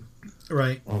acting and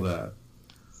right, all that.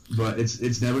 But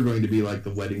it's never going to be like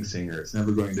The Wedding Singer. It's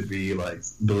never going to be like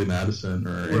Billy Madison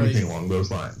or anything along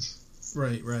those lines.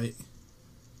 Right.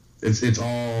 It's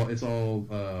all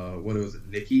what was it,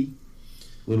 Nicky?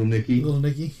 Little Nicky? Little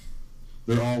Nicky?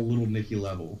 They're all Little Nicky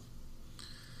level.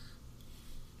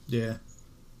 Yeah.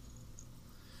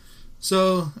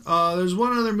 So, there's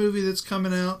one other movie that's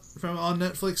coming out on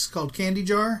Netflix called Candy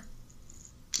Jar.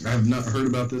 I've not heard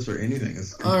about this or anything.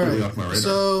 It's completely off my radar.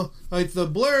 So, the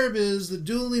blurb is the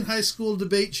dueling high school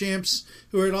debate champs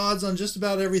who are at odds on just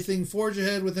about everything forge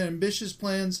ahead with ambitious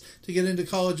plans to get into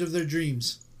college of their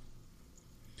dreams.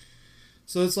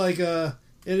 So it's like it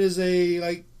is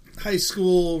a high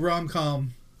school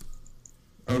rom-com.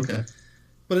 Okay.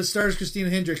 But it stars Christina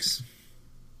Hendricks.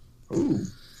 Ooh.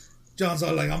 John's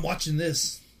all like, I'm watching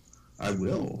this. I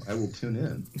will tune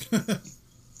in.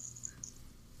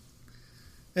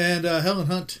 And Helen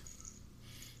Hunt.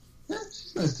 Yeah,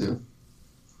 she's nice too.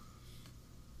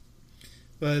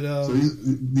 But so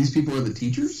these people are the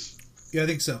teachers? Yeah, I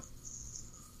think so.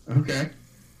 Okay.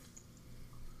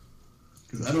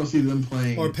 Because I don't see them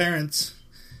playing... Or parents.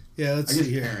 Yeah, let's see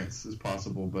here. Parents is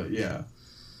possible, but yeah.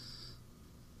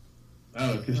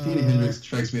 Oh, Christina Hendricks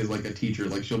strikes me as like a teacher.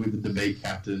 Like, she'll be the debate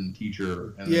captain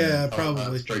teacher. And yeah,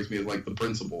 probably. Strikes me as like the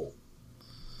principal.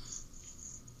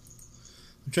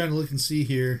 I'm trying to look and see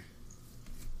here.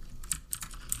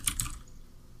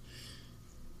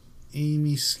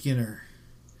 Amy Skinner.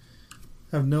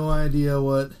 I have no idea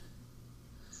what...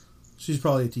 She's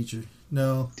probably a teacher.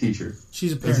 No. Teacher.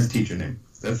 She's a parent. That's a teacher name.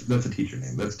 That's a teacher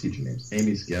name. That's teacher names.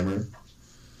 Amy Skinner.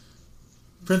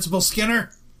 Principal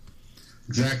Skinner?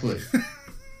 Exactly.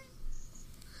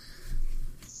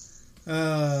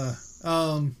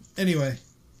 Anyway.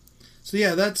 So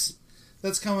yeah, that's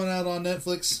coming out on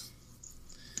Netflix.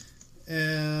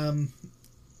 And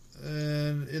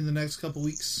in the next couple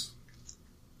weeks.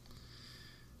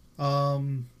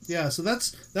 Yeah, so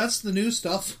that's the new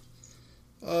stuff.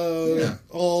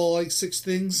 All like 6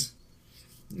 things.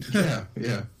 Yeah.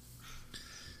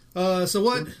 So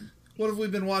what have we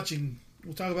been watching?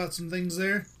 We'll talk about some things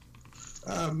there.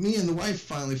 Me and the wife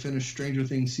finally finished Stranger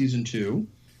Things Season 2.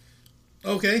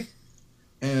 Okay.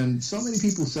 And so many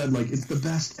people said, like, it's the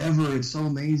best ever, it's so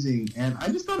amazing. And I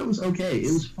just thought it was okay.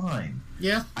 It was fine.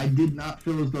 Yeah. I did not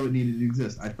feel as though it needed to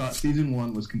exist. I thought Season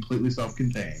 1 was completely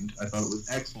self-contained. I thought it was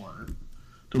excellent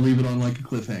to leave it on, like, a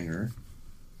cliffhanger.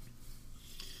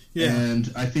 Yeah.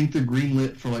 And I think they're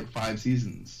greenlit for, like, 5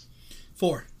 seasons.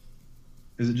 4.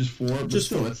 Is it just 4? But just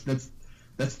still, 4.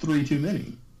 That's 3 too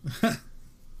many.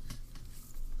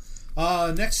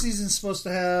 Next season's supposed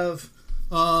to have,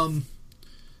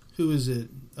 who is it?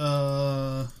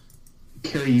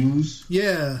 Carrie Hughes?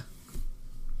 Yeah.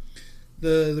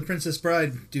 The Princess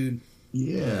Bride dude.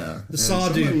 Yeah. The Saw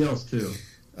dude. Somebody else, too.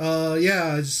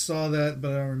 Yeah, I just saw that,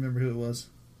 but I don't remember who it was.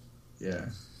 Yeah.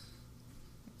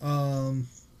 But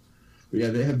yeah,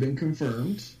 they have been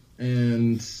confirmed,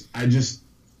 and I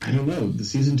don't know. The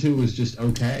Season 2 was just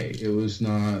okay.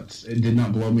 It did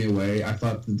not blow me away. I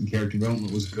thought that the character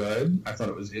development was good. I thought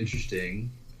it was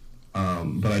interesting.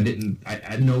 But I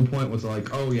at no point was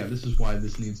like, oh yeah, this is why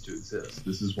this needs to exist.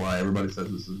 This is why everybody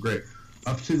says this is great.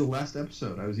 Up to the last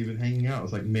episode, I was even hanging out. I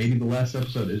was like, maybe the last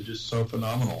episode is just so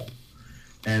phenomenal.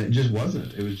 And it just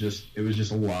wasn't. It was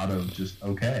just a lot of just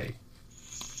okay.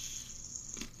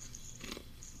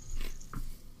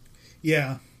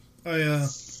 Yeah. I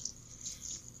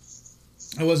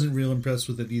wasn't real impressed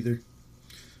with it either.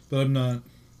 But I'm not...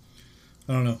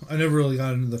 I don't know. I never really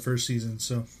got into the first season,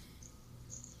 so...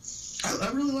 I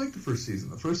really liked the first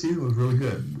season. The first season was really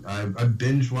good. I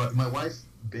binge watched... My wife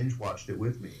binge watched it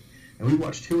with me. And we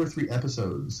watched 2 or 3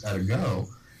 episodes at a go.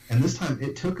 And this time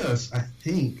it took us, I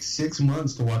think, 6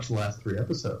 months to watch the last 3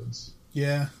 episodes.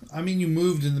 Yeah. I mean, you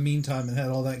moved in the meantime and had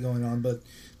all that going on. But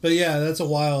yeah, that's a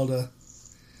while to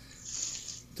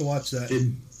watch that.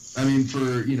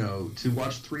 To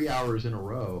watch 3 hours in a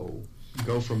row,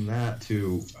 go from that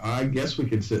to, I guess we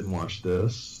could sit and watch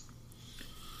this,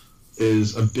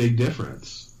 is a big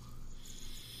difference.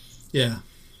 Yeah.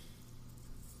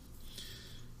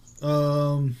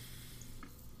 Let's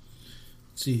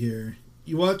see here.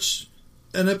 You watch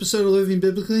an episode of Living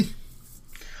Biblically?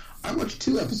 I watched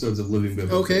 2 episodes of Living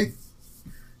Biblically. Okay.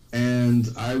 And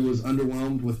I was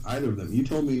underwhelmed with either of them. You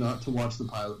told me not to watch the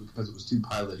pilot because it was too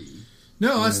piloty.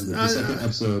 No, the second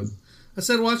episode. I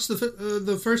said watch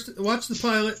watch the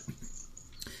pilot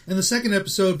and the second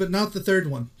episode, but not the third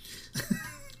one.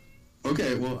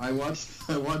 Okay, well, I watched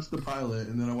the pilot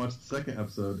and then I watched the second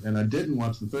episode, and I didn't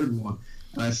watch the third one,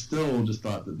 and I still just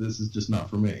thought that this is just not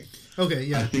for me. Okay,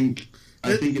 yeah. I think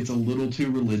it's a little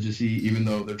too religious-y, even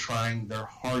though they're trying their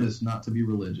hardest not to be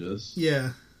religious.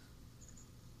 Yeah.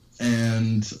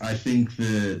 And I think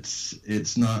that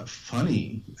it's not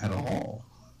funny at all.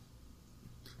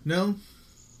 No?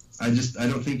 I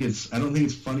don't think it's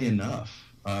funny enough.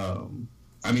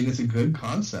 I mean, it's a good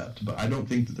concept, but I don't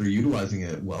think that they're utilizing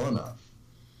it well enough.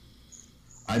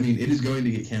 I mean, it is going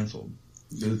to get canceled.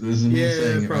 This is me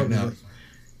saying it probably. Right now.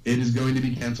 It is going to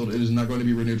be canceled. It is not going to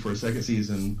be renewed for a second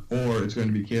season, or it's going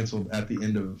to be canceled at the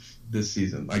end of this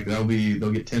season. Like they'll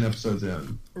get 10 episodes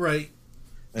in, right,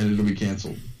 and it'll be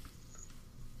canceled.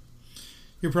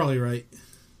 You're probably right.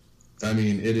 I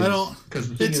mean, it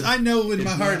is. I know in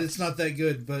my heart it's not that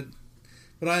good, but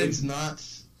it's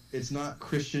not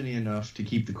Christian-y enough to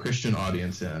keep the Christian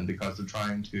audience in, because they're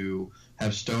trying to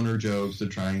have stoner jokes. They're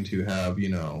trying to have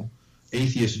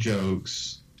atheist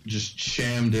jokes just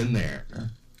shammed in there.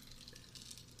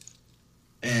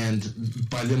 And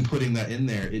by them putting that in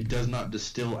there, it does not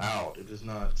distill out. It does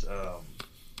not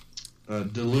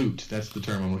dilute. That's the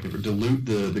term I'm looking for. Dilute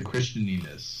the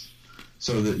Christianiness,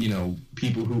 so that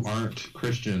people who aren't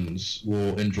Christians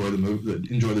will enjoy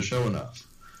the show enough.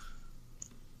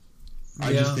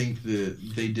 I just think that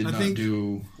they did not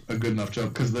do a good enough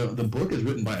job, because the book is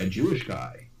written by a Jewish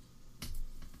guy.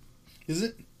 Is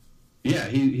it? Yeah,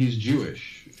 he's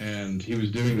Jewish, and he was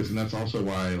doing this, and that's also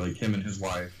why him and his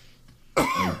wife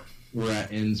were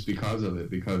at ends because of it,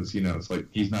 because it's like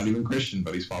he's not even Christian,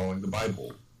 but he's following the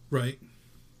Bible. Right.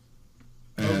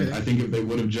 And okay. I think if they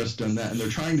would have just done that, and they're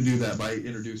trying to do that by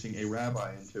introducing a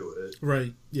rabbi into it.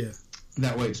 Right, yeah.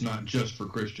 That way it's not just for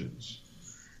Christians.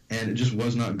 And it just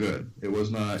was not good. It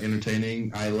was not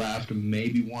entertaining. I laughed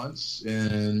maybe once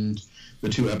in the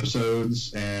 2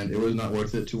 episodes, and it was not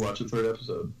worth it to watch the 3rd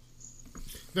episode.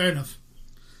 Fair enough.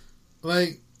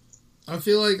 I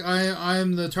feel like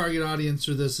I'm the target audience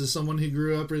for this, as someone who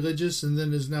grew up religious and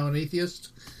then is now an atheist.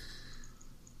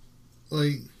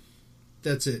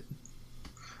 That's it.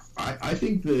 I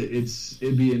think that it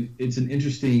would be an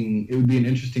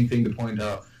interesting thing to point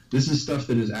out. This is stuff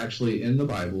that is actually in the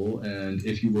Bible, and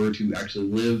if you were to actually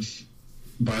live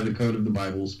by the code of the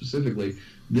Bible specifically,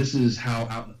 this is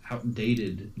how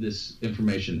outdated this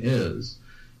information is.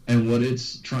 And what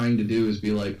it's trying to do is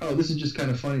be like, oh, this is just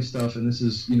kind of funny stuff, and this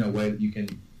is, a way that you can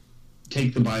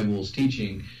take the Bible's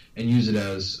teaching and use it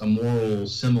as a moral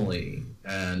simile,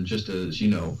 and just as,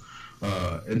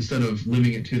 instead of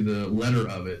leaving it to the letter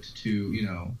of it,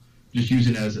 to, just use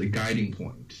it as a guiding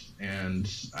point. And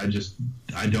I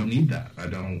don't need that. I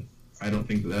don't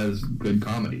think that is good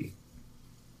comedy.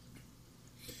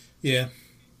 Yeah.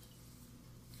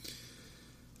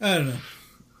 I don't know.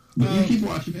 But you keep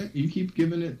watching it. You keep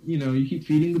giving it, you keep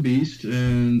feeding the beast,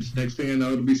 and next thing I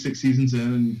know, it'll be 6 seasons in,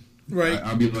 and right.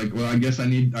 I'll be like, well, I guess I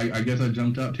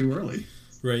jumped out too early.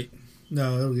 Right.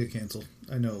 No, it'll get canceled.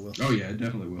 I know it will. Oh, yeah, it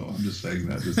definitely will. I'm just saying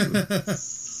that.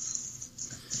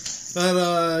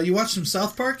 But you watched some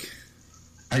South Park?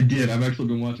 I did. I've actually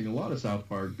been watching a lot of South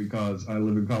Park because I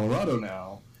live in Colorado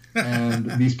now,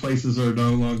 and these places are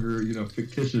no longer,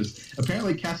 fictitious.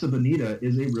 Apparently, Casa Bonita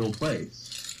is a real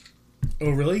place.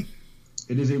 Oh, really?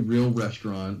 It is a real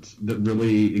restaurant that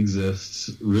really exists,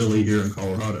 really, here in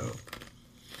Colorado.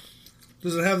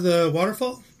 Does it have the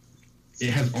waterfall?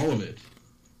 It has all of it.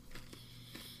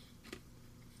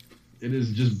 It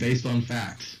is just based on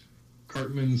fact.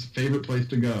 Cartman's favorite place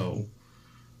to go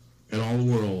in all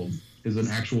the world is an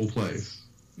actual place.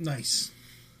 Nice.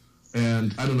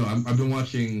 And I don't know, I've been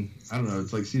watching, I don't know,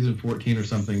 it's like season 14 or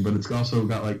something, but it's also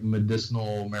got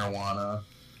medicinal marijuana.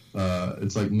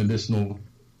 It's like medicinal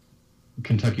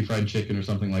Kentucky Fried Chicken or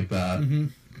something like that. Mm-hmm.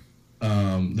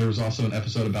 There was also an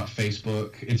episode about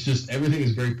Facebook. It's just everything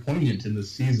is very poignant in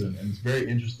this season, and it's very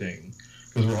interesting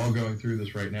because we're all going through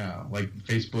this right now. Like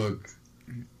Facebook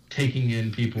taking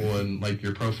in people and like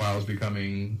your profile is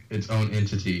becoming its own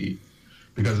entity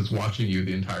because it's watching you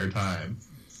the entire time.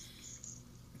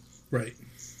 Right.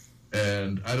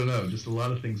 And I don't know, just a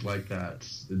lot of things like that.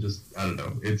 I don't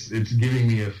know. It's giving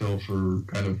me a feel for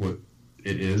kind of what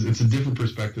it is. It's a different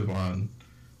perspective on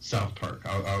South Park.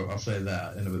 I'll say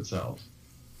that in of itself.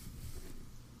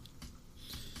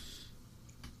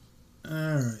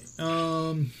 All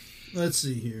right. Let's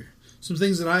see here. Some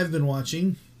things that I've been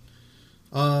watching.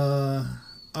 I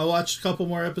watched a couple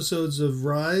more episodes of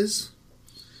Rise.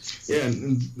 Yeah,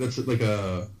 and that's like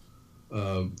a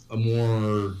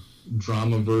more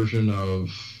drama version of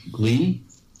Glee.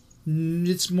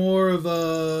 It's more of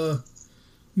a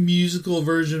musical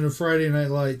version of Friday Night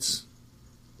Lights.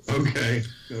 Okay,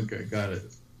 got it.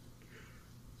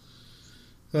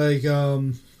 Like,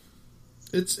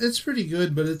 it's pretty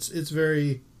good, but it's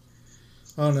very,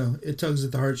 I don't know, it tugs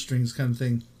at the heartstrings kind of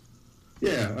thing.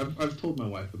 Yeah, I've told my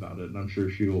wife about it, and I'm sure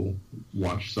she'll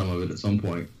watch some of it at some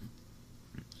point.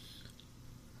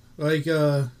 Like,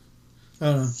 I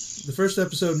don't know, the first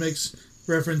episode makes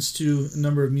reference to a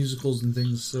number of musicals and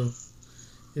things, so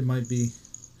it might be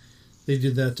they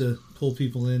did that to pull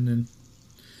people in, and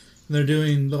they're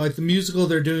doing, like, the musical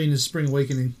they're doing is Spring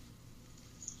Awakening.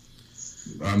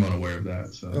 I'm unaware of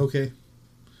that, so. Okay.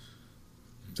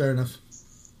 Fair enough.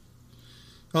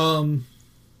 And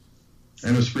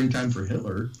it was Springtime for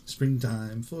Hitler.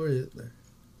 Springtime for Hitler.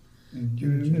 In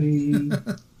Germany.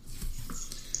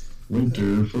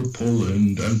 Winter for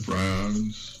Poland and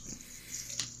France.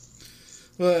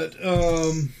 But,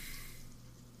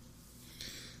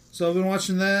 so I've been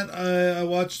watching that. I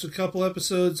watched a couple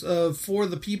episodes of For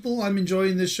the People. I'm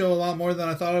enjoying this show a lot more than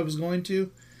I thought I was going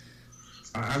to.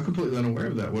 I'm completely unaware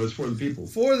of that. What is For the People?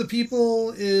 For the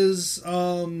People is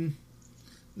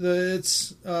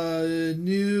it's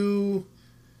new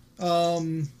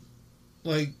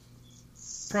like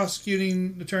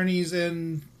prosecuting attorneys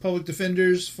and public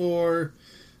defenders for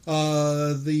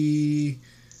the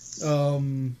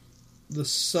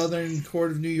Southern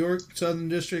Court of New York, Southern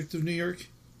District of New York.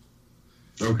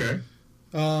 Okay.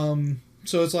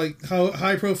 So it's like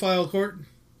high profile court.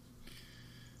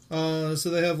 So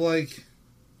they have like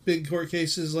big court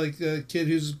cases, like a kid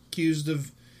who's accused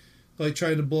of like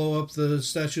trying to blow up the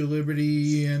Statue of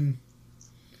Liberty, and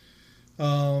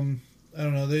I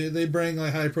don't know. They bring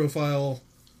like high profile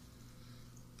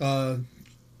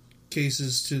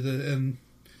cases to the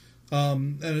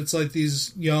and it's like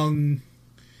these young.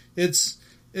 It's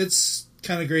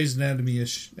kind of Grey's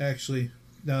Anatomy-ish, actually.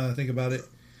 Now that I think about it.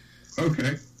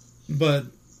 Okay. But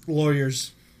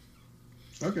lawyers.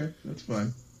 Okay, that's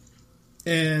fine.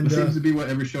 And it seems to be what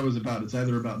every show is about. It's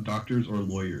either about doctors or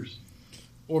lawyers.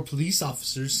 Or police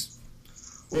officers.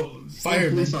 Well,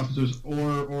 firemen. Police officers,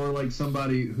 or like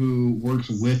somebody who works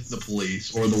with the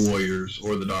police, or the lawyers,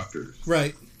 or the doctors.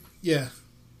 Right. Yeah.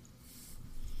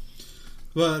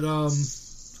 But, I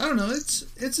don't know.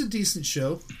 It's a decent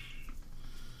show.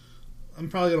 I'm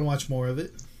probably going to watch more of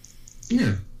it.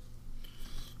 Yeah.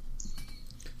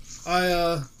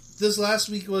 This last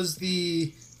week was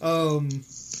the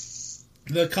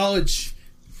college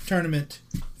tournament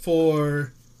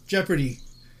for Jeopardy.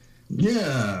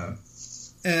 Yeah.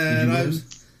 And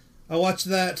I watched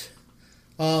that.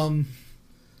 I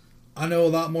know a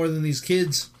lot more than these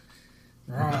kids.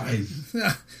 Nice.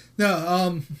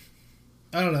 No,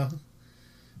 I don't know.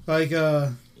 Like,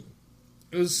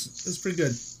 it was pretty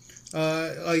good.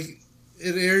 Like,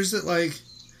 it airs at like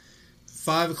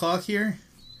 5 o'clock here.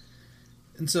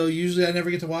 And so usually I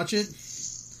never get to watch it.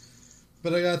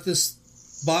 But I got this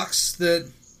box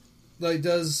that like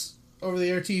does over the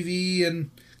air TV and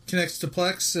connects to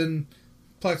Plex, and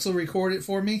Plex will record it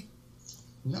for me.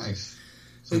 Nice.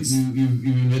 So you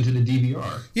invented a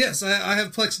DVR. Yes, I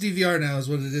have Plex DVR now is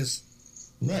what it is.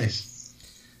 Nice.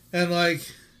 And like,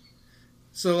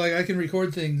 so like I can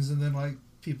record things and then like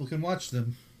people can watch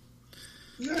them.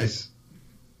 Nice.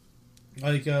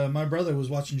 Like my brother was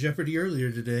watching Jeopardy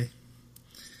earlier today.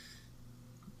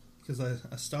 Because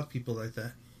I stalk people like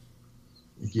that.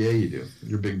 Yeah, you do.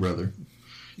 Your big brother.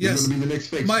 Yes. You're going to be the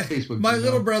next Facebook. My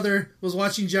little brother was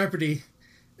watching Jeopardy.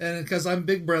 And because I'm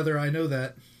big brother, I know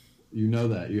that. You know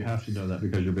that. You have to know that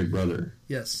because you're big brother.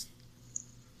 Yes.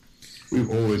 We've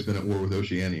always been at war with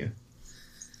Oceania.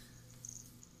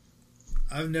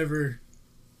 I don't know.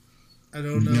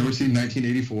 You've never seen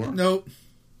 1984? Nope.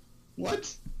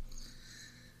 What?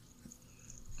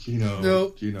 Gino,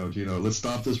 nope. Gino, let's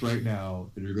stop this right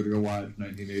now. If you're going to go watch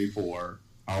 1984,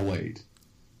 I'll wait.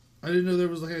 I didn't know there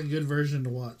was like a good version to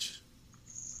watch.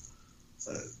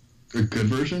 A good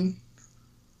version?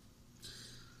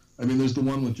 I mean, there's the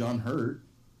one with John Hurt.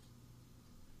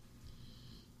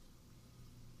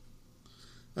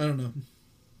 I don't know.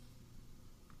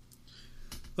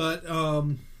 But,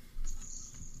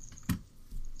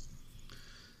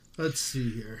 let's see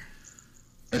here.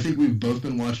 I think we've both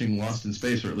been watching Lost in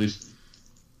Space, or at least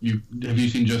have you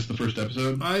seen just the first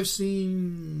episode? I've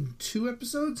seen 2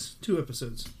 episodes. 2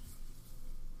 episodes.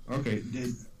 Okay.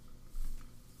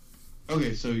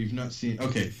 Okay, so you've not seen...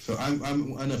 Okay, so I'm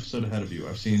an episode ahead of you.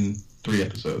 I've seen 3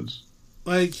 episodes.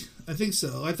 Like, I think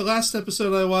so. Like, the last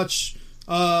episode I watched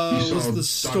was The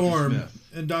Storm, Smith.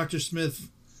 And Dr. Smith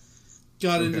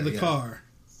got into the car.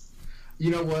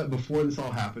 You know what? Before this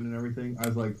all happened and everything, I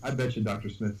was like, I bet you Dr.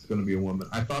 Smith's going to be a woman.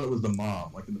 I thought it was the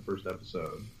mom, like in the first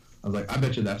episode. I was like, I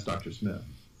bet you that's Dr. Smith.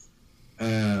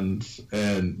 And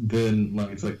then like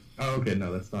it's like, oh, okay,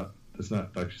 no, that's not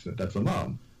Dr. Smith. That's the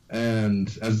mom. And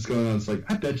as it's going on, it's like,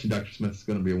 I bet you Dr. Smith's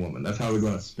going to be a woman. That's how we're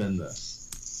going to spin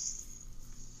this.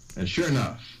 And sure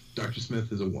enough, Dr.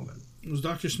 Smith is a woman. Was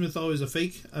Dr. Smith always a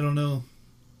fake? I don't know.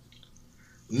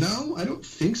 No, I don't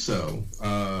think so.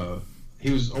 He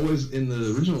was always, in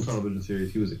the original television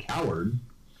series, he was a coward.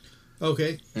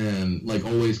 Okay. And, like,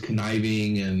 always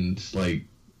conniving and, like,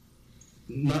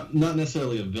 not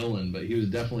necessarily a villain, but he was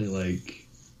definitely, like,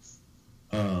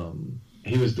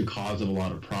 he was the cause of a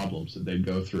lot of problems that they'd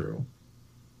go through.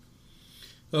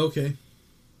 Okay.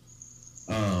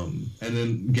 And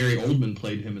then Gary Oldman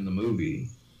played him in the movie,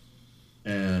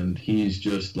 and he's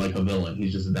just like a villain.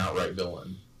 He's just an outright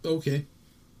villain. Okay.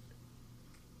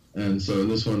 And so in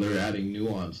this one, they're adding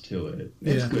nuance to it.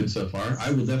 It's good so far.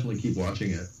 I will definitely keep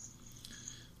watching it.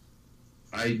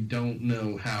 I don't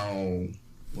know how,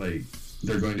 like,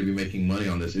 they're going to be making money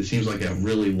on this. It seems like a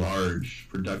really large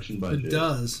production budget. It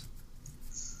does.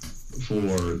 For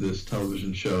this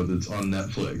television show that's on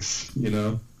Netflix, you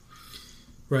know?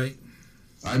 Right.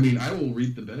 I mean, I will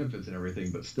reap the benefits and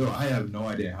everything, but still, I have no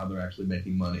idea how they're actually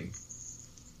making money.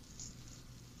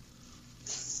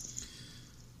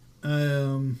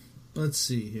 Let's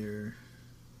see here.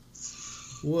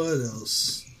 What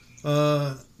else?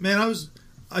 Man,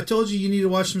 I told you need to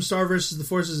watch some Star vs. the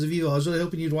Forces of Evil. I was really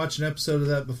hoping you'd watch an episode of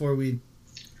that before we...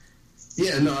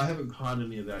 Yeah, no, I haven't caught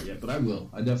any of that yet, but I will.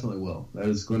 I definitely will. That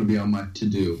is going to be on my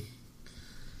to-do.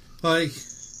 Like,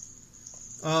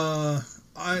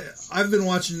 I've been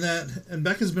watching that, and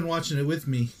Becca's been watching it with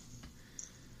me,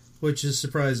 which is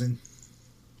surprising.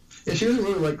 Yeah, she doesn't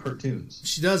really like cartoons.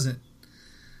 She doesn't.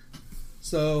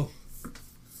 So,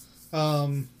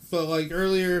 but like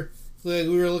earlier, like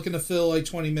we were looking to fill like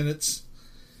 20 minutes,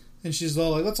 and she's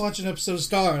all like, "Let's watch an episode of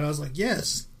Star," and I was like,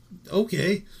 "Yes,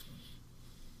 okay."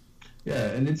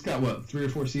 Yeah, and it's got what, 3 or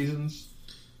 4 seasons?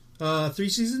 3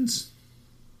 seasons.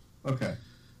 Okay.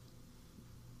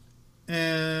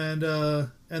 And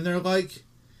they're like,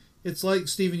 it's like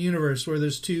Steven Universe, where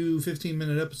there's 2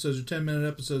 15-minute episodes or 10-minute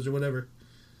episodes or whatever.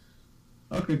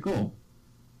 Okay, cool.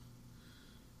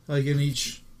 Like in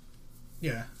each,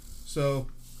 yeah. So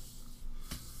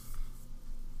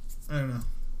I don't know.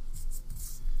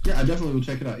 Yeah, I definitely will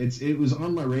check it out. It was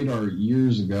on my radar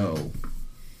years ago,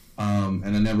 and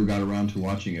I never got around to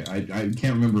watching it. I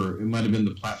can't remember. It might have been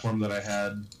the platform that I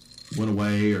had went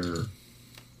away, or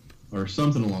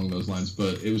something along those lines.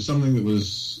 But it was something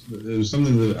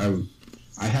that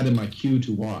I had in my queue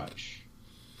to watch.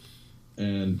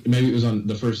 And maybe it was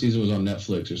the first season was on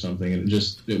Netflix or something, and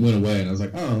it went away, and I was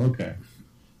like, oh, okay.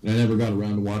 And I never got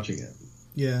around to watching it.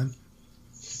 Yeah.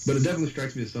 But it definitely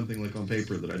strikes me as something like on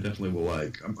paper that I definitely will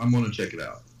like. I'm going to check it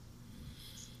out.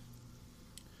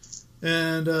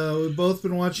 And we've both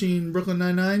been watching Brooklyn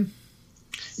Nine-Nine?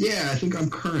 Yeah, I think I'm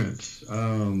current.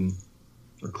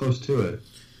 Or close to it.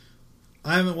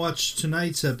 I haven't watched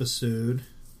tonight's episode.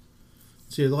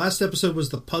 See, the last episode was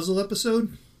the puzzle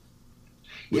episode?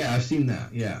 Yeah, I've seen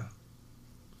that, yeah.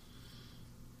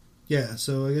 Yeah,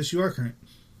 so I guess you are current.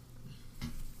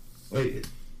 Wait,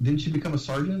 didn't you become a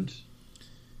sergeant?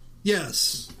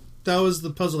 Yes. That was the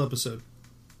puzzle episode.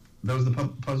 That was the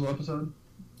puzzle episode?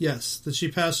 Yes, that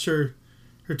she passed her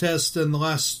test, and the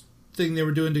last thing they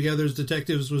were doing together as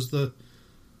detectives was the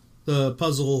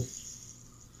puzzle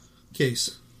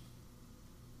case.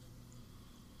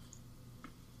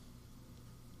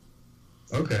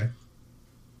 Okay.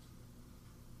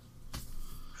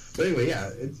 But anyway, yeah,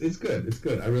 it's good. It's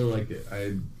good. I really like it.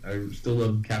 I still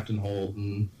love Captain Holt,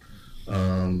 and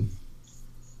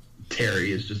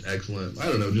Terry is just excellent. I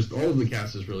don't know, just all of the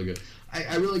cast is really good.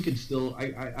 I really could still...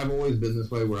 I've always been this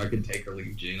way where I could take or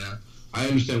leave Gina. I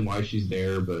understand why she's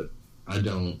there, but I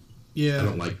don't... Yeah. I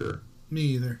don't like her. Me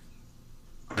either.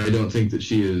 I don't think that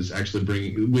she is actually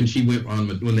bringing when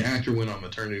the actor went on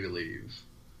maternity leave.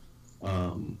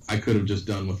 I could have just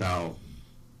done without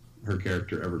her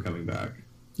character ever coming back.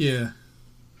 Yeah.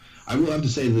 I will have to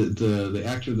say that the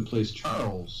actor that plays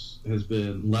Charles has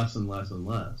been less and less and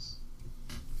less.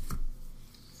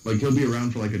 Like, he'll be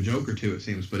around for like a joke or two, it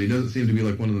seems, but he doesn't seem to be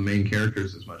like one of the main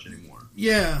characters as much anymore.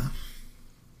 Yeah.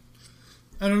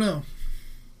 I don't know.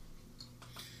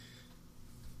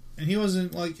 And he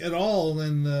wasn't like at all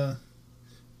in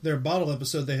their bottle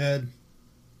episode they had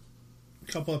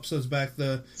a couple episodes back,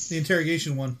 the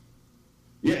interrogation one.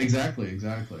 Yeah, exactly.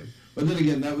 But then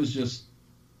again, that was just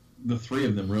the three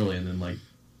of them, really, and then like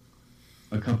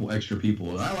a couple extra people.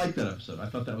 And I liked that episode. I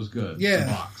thought that was good. Yeah.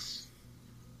 The box.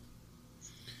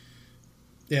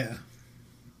 Yeah.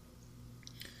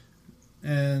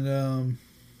 And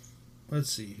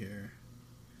let's see here.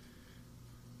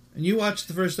 And you watched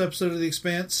the first episode of The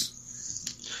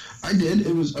Expanse? I did.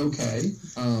 It was okay.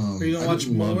 Are you gonna watch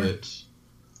more?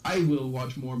 I will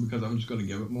watch more because I'm just going to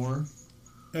give it more.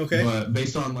 Okay. But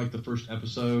based on like the first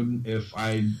episode, if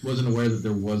I wasn't aware that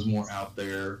there was more out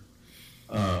there,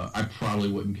 I probably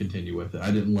wouldn't continue with it.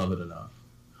 I didn't love it enough.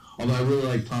 Although I really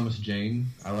like Thomas Jane.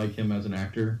 I like him as an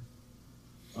actor.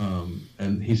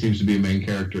 And he seems to be a main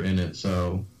character in it,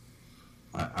 so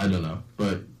I don't know.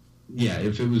 But yeah,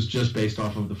 if it was just based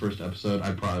off of the first episode,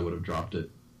 I probably would have dropped it.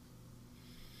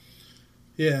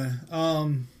 Yeah.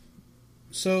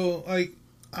 So like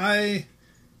I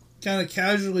kind of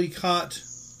casually caught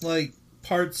like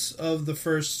parts of the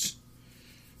first,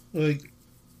 like,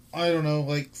 I don't know,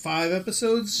 like 5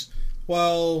 episodes,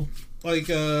 while like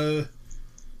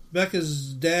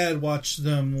Becca's dad watched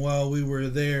them while we were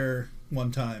there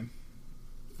one time.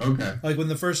 Okay. Like when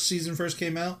the first season first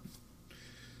came out.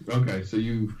 Okay, so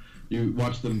you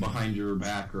watched them behind your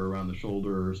back or around the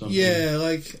shoulder or something. Yeah,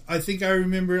 like I think I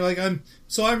remember, like I'm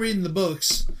reading the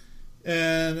books,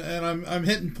 and I'm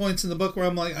hitting points in the book where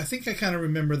I'm like, I think I kind of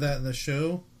remember that in the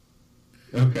show.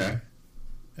 Okay.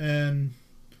 And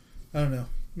I don't know,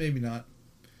 maybe not.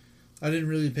 I didn't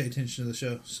really pay attention to the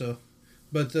show, so,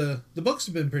 but the books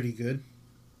have been pretty good.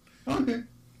 Okay.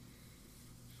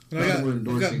 And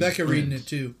I got Becca reading it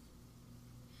too.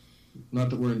 Not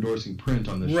that we're endorsing print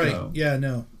on this show. Right, yeah,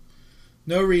 no.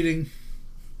 No reading.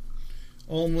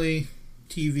 Only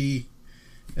TV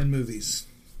and movies.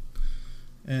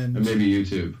 And maybe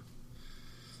YouTube.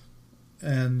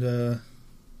 And the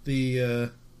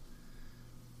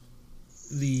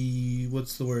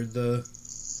what's the word? The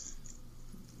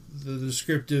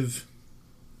descriptive.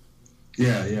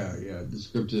 Yeah.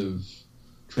 Descriptive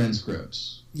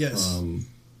transcripts. Yes.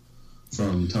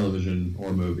 From television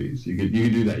or movies. You could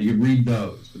do that. You could read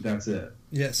those, but that's it.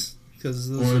 Yes,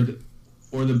 because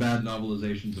or the bad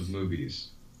novelizations of movies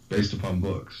based upon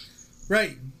books.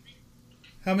 Right.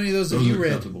 How many of those have you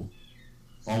read? Acceptable.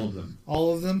 All of them.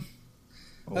 All of them.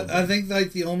 I think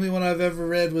like the only one I've ever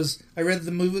read was I read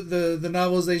the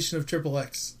novelization of Triple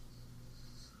X.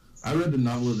 I read the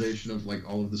novelization of like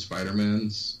all of the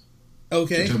Spider-Mans.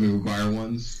 Okay. The Tobey Maguire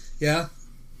ones. Yeah.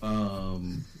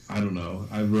 I don't know.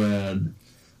 I read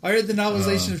the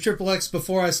novelization of Triple X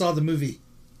before I saw the movie.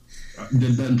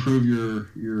 Did that improve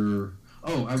your?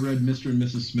 Oh, I read Mr. and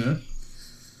Mrs. Smith.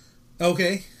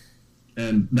 Okay.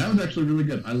 And that was actually really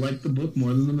good. I liked the book more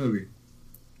than the movie.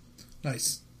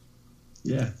 Nice.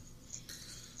 Yeah.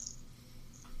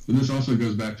 And this also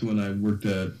goes back to when I worked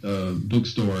at a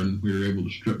bookstore and we were able to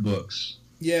strip books.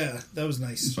 Yeah, that was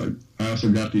nice. So I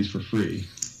also got these for free.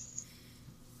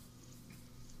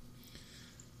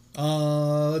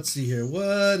 Let's see here.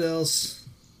 What else?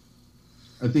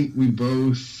 I think we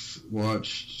both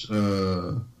watched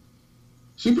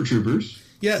Super Troopers.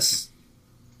 Yes.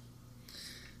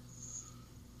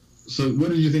 So what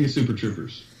did you think of Super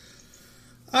Troopers?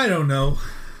 I don't know.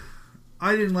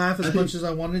 I didn't laugh as much as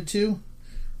I wanted to.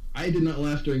 I did not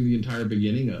laugh during the entire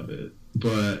beginning of it,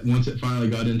 but once it finally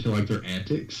got into like their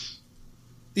antics,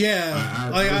 yeah, I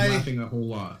was laughing a whole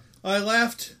lot. I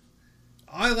laughed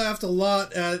a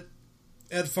lot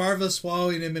at Farva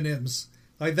swallowing M&Ms.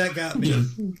 Like that got me.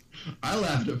 I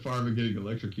laughed at Farva getting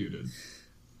electrocuted.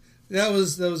 That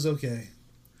was okay.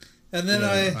 And then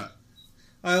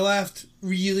I laughed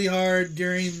really hard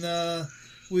during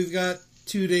we've got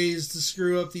 2 days to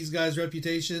screw up these guys'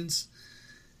 reputations.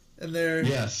 And they're...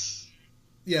 Yes.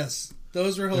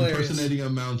 Those were hilarious. Impersonating a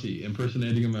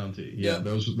Mountie. Yeah, yep.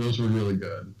 Those were really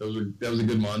good. That was a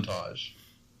good montage.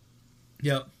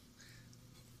 Yep.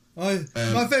 My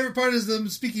favorite part is them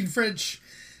speaking French.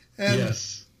 And,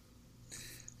 yes.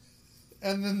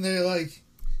 And then they're like,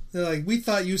 we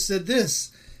thought you said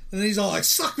this. And then he's all like,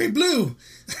 "Suck me blue."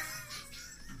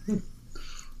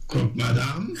 Croque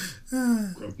madame,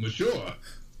 croque monsieur.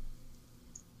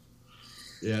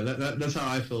 Yeah, that's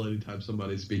how I feel anytime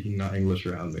somebody's speaking not English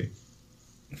around me.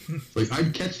 Like,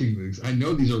 I'm catching these. I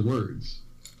know these are words.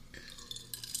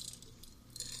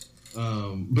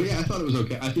 But yeah, I thought it was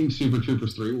okay. I think Super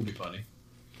Troopers 3 will be funny.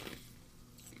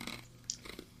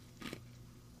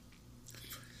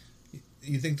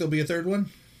 You think there'll be a third one?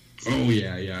 Oh,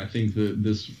 yeah. I think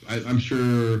that I'm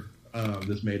sure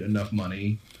this made enough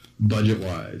money,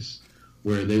 budget-wise,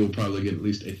 where they will probably get at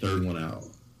least a third one out.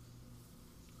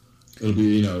 It'll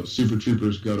be, Super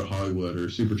Troopers Go to Hollywood or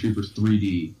Super Troopers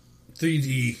 3D.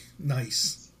 3D.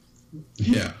 Nice.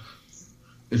 Yeah.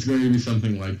 It's going to be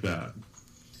something like that.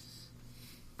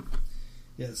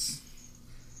 Yes.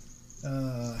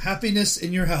 Happiness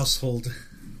in your household.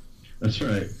 That's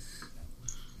right.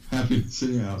 Happiness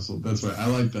in your household. That's right. I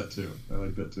like that too.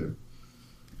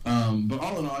 But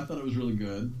all in all, I thought it was really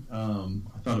good. I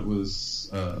thought it was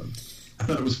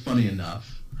funny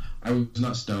enough. I was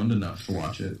not stoned enough to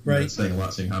watch it. Right. That's saying a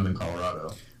lot, seeing I'm in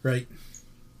Colorado. Right.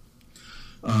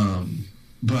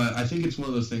 But I think it's one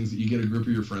of those things that you get a group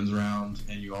of your friends around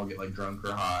and you all get like drunk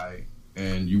or high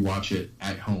and you watch it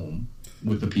at home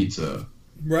with a pizza.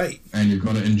 Right. And you're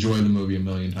going to enjoy the movie a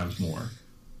million times more.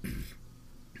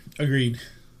 Agreed.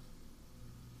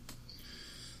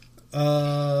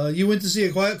 You went to see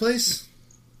A Quiet Place?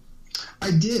 I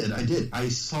did. I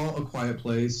saw A Quiet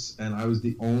Place, and I was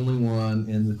the only one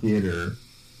in the theater,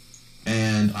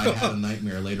 and I had a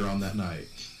nightmare later on that night.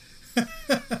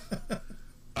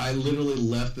 I literally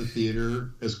left the theater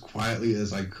as quietly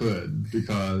as I could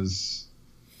because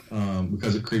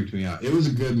it creeped me out. It was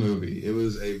a good movie. It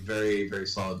was a very, very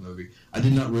solid movie. I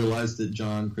did not realize that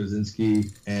John Krasinski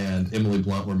and Emily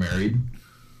Blunt were married.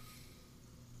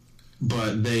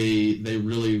 But they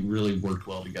really, really worked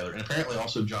well together. And apparently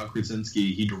also John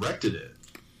Krasinski, he directed it.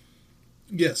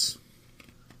 Yes.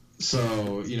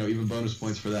 So, even bonus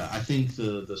points for that. I think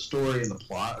the story and the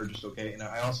plot are just okay. And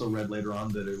I also read later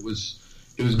on that it was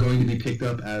going to be picked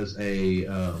up as a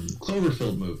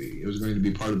Cloverfield movie. It was going to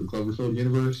be part of the Cloverfield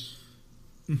universe.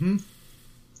 Mm-hmm.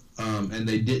 And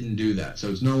they didn't do that. So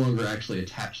it's no longer actually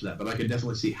attached to that. But I could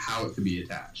definitely see how it could be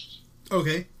attached.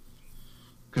 Okay.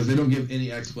 Because they don't give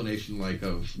any explanation, like,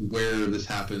 of where this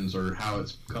happens or how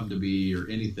it's come to be or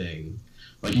anything.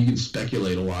 Like, you can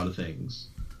speculate a lot of things.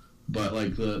 But,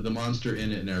 like, the monster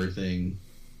in it and everything,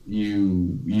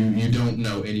 you don't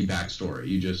know any backstory.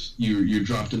 You're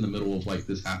dropped in the middle of, like,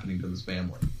 this happening to this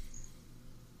family.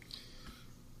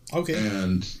 Okay.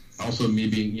 And also me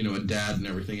being, a dad and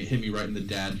everything, it hit me right in the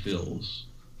dad feels.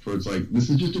 For it's like, this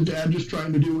is just a dad just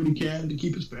trying to do what he can to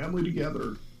keep his family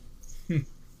together.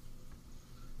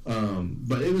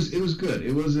 But it was good.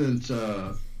 It wasn't.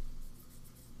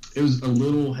 It was a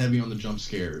little heavy on the jump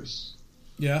scares.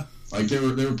 Yeah. Like there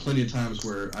were plenty of times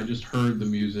where I just heard the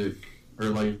music, or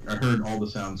like I heard all the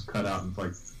sounds cut out, and it's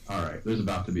like, all right, there's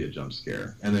about to be a jump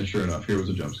scare, and then sure enough, here was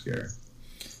a jump scare.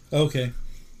 Okay.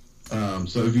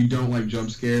 So if you don't like jump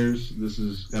scares, this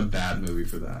is a bad movie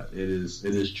for that. It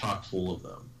is chock full of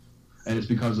them. And it's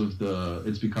because of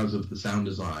the sound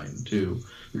design too.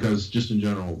 Because just in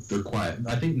general, they're quiet.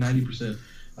 I think 90%.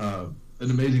 An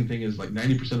amazing thing is like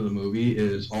 90% of the movie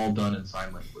is all done in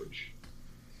sign language.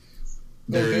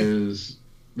 There's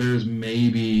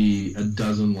maybe a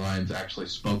dozen lines actually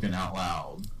spoken out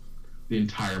loud the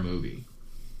entire movie.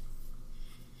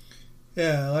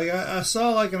 Yeah, like I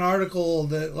saw like an article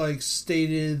that like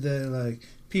stated that like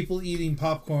people eating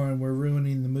popcorn were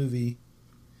ruining the movie.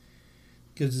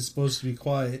 Because it's supposed to be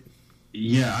quiet.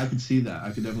 Yeah, I could see that.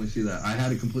 I could definitely see that. I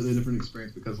had a completely different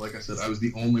experience because, like I said, I was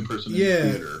the only person in the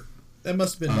theater. That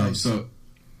must have been nice. So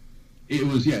it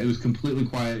was completely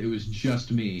quiet. It was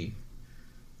just me.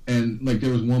 And, like,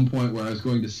 there was one point where I was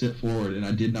going to sit forward and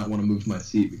I did not want to move my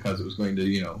seat because it was going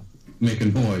to, make a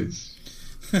noise.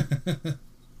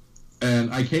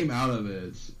 And I came out of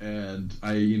it and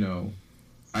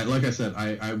like I said,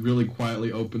 I really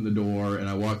quietly opened the door and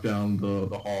I walked down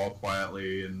the hall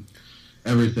quietly and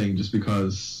everything just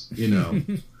because,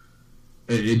 it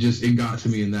got to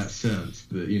me in that sense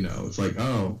that, it's like,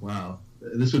 oh, wow,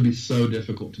 this would be so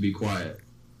difficult to be quiet.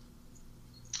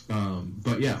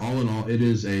 But yeah, all in all, it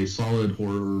is a solid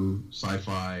horror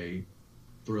sci-fi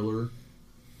thriller.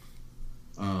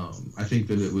 I think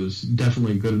that it was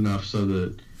definitely good enough so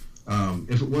that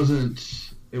if it wasn't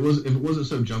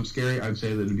so jump scary, I'd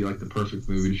say that it'd be like the perfect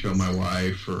movie to show my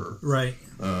wife or right.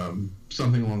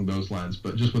 Something along those lines.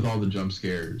 But just with all the jump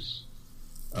scares,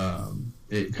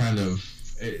 it kind of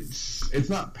it's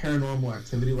not Paranormal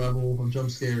Activity level of jump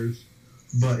scares,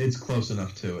 but it's close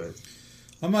enough to it.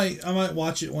 I might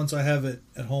watch it once I have it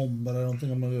at home, but I don't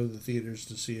think I'm gonna go to the theaters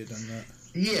to see it. I'm not.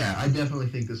 Yeah, I definitely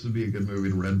think this would be a good movie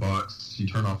to Redbox. You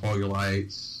turn off all your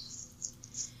lights.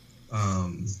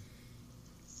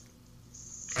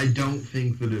 I don't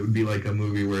think that it would be like a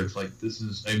movie where it's like, this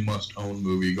is a must-own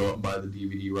movie. Go out and buy the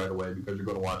DVD right away because you're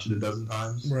going to watch it a dozen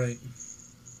times. Right.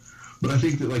 But I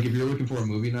think that, like, if you're looking for a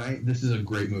movie night, this is a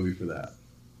great movie for that.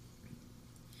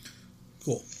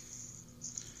 Cool.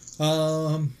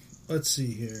 Let's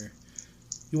see here.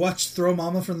 You watched Throw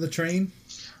Mama from the Train?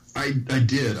 I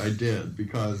did,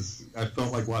 because I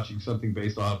felt like watching something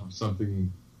based off of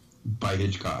something by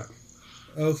Hitchcock.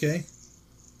 Okay.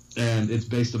 And it's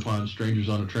based upon Strangers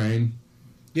on a Train.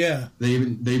 Yeah. They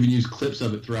even use clips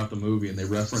of it throughout the movie, and they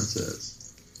reference it.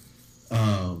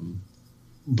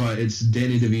 But it's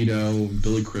Danny DeVito,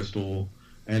 Billy Crystal,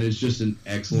 and it's just an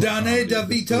excellent Danny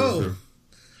DeVito.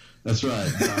 That's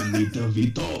right, Danny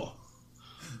DeVito.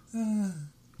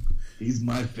 He's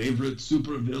my favorite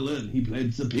supervillain. He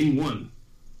played the Penguin.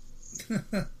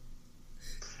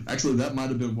 Actually, that might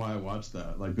have been why I watched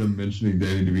that. Like them mentioning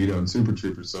Danny DeVito and Super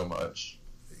Troopers so much.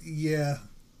 Yeah.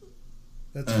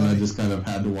 That's and funny. I just kind of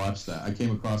had to watch that. I came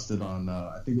across it on,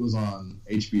 I think it was on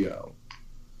HBO.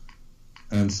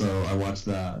 And so I watched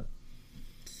that.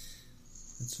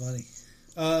 That's funny.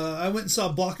 I went and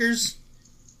saw Blockers.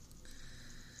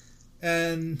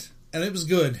 And it was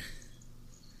good.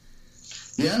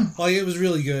 Yeah? Like, it was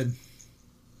really good.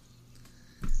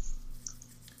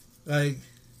 Like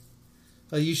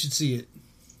you should see it.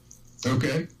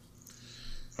 Okay.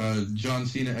 John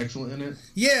Cena excellent in it?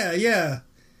 Yeah.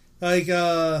 Like,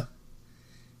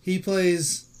 he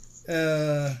plays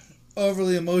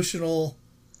overly emotional,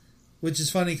 which is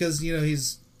funny because, you know,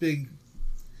 he's big,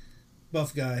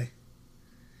 buff guy.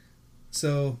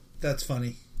 So, that's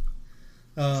funny.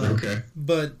 Okay.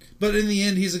 But in the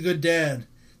end, he's a good dad.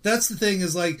 That's the thing,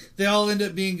 is like, they all end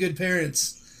up being good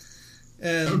parents.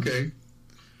 And, okay.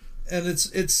 And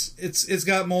it's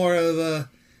got more of a,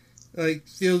 like,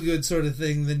 feel-good sort of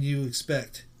thing than you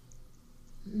expect.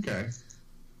 Okay.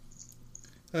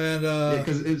 And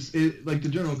because it like the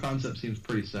general concept seems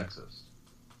pretty sexist.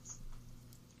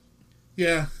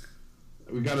 Yeah.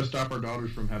 We got to stop our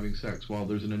daughters from having sex while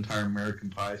there's an entire American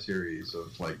Pie series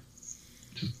of like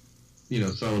just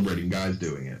celebrating guys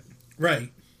doing it.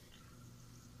 Right.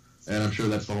 And I'm sure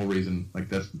that's the whole reason. Like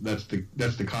that's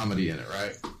the comedy in it,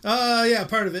 right? Yeah,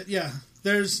 part of it. Yeah.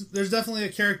 There's definitely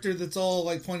a character that's all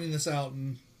like pointing this out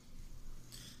and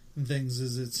things.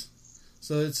 It's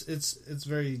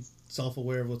very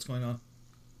self-aware of what's going on.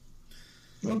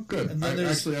 Well, good. And then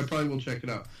I probably will check it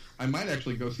out. I might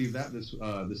actually go see that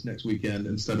this next weekend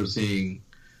instead of seeing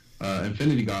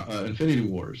Infinity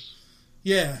Wars.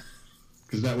 Yeah.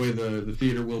 Because that way the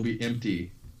theater will be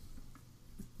empty.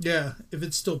 Yeah, if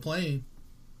it's still playing.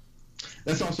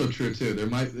 That's also true too.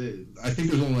 I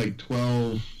think there's only like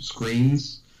 12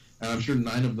 screens, and I'm sure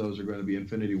 9 of those are going to be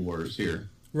Infinity Wars here.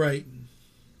 Right.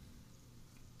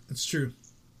 That's true.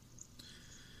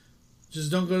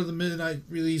 Just don't go to the midnight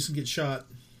release and get shot.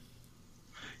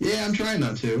 Yeah, I'm trying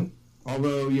not to.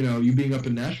 Although, you being up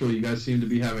in Nashville, you guys seem to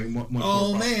be having much more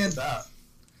problems with that.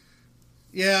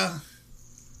 Yeah.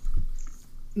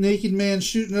 Naked man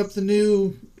shooting up the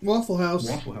new Waffle House.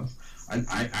 Waffle House.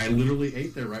 I literally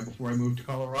ate there right before I moved to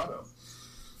Colorado.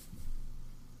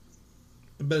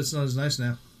 I bet it's not as nice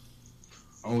now.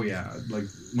 Oh, yeah. Like,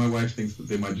 my wife thinks that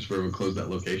they might just forever close that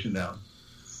location down.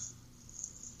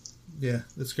 Yeah,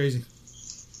 that's crazy.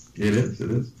 It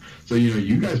is. So,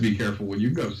 you guys be careful when you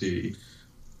go see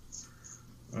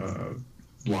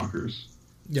Blockers.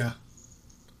 Yeah.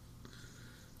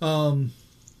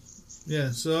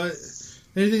 Yeah, so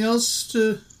anything else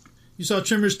you saw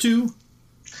Tremors 2?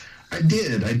 I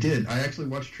did. I actually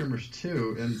watched Tremors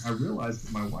 2, and I realized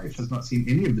that my wife has not seen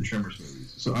any of the Tremors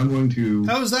movies. So I'm going to...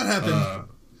 How does that happen?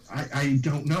 I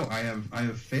don't know. I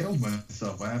have failed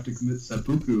myself. I have to commit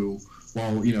seppuku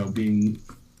while, being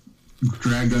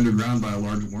dragged underground by a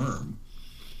large worm.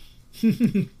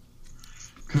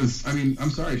 Because, I'm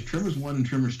sorry, Tremors 1 and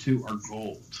Tremors 2 are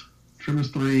gold. Tremors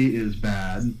 3 is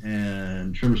bad,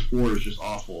 and Tremors 4 is just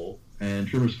awful, and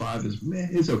Tremors 5 is meh,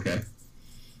 it's okay.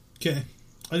 Okay.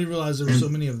 I didn't realize there were so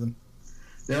many of them.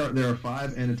 There are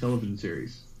 5 and a television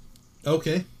series.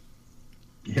 Okay.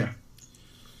 Yeah.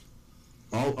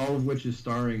 All of which is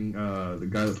starring the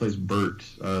guy that plays Bert,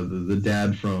 the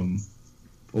dad from,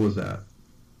 what was that?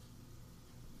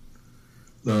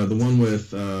 The one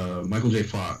with Michael J.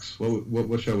 Fox.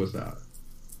 What show was that?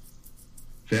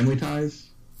 Family Ties?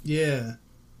 Yeah.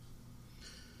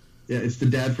 Yeah, it's the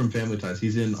dad from Family Ties.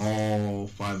 He's in all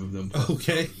 5 of them.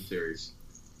 Okay. Series.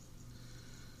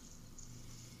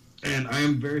 And I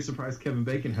am very surprised Kevin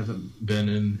Bacon hasn't been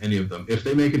in any of them. If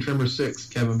they make a Tremors 6,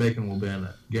 Kevin Bacon will be in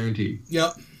it. Guaranteed.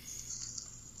 Yep.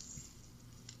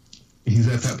 He's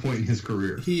at that point in his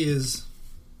career. He is.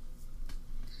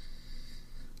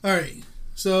 All right.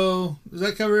 So, does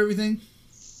that cover everything?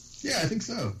 Yeah, I think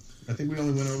so. I think we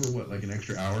only went over, like an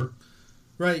extra hour?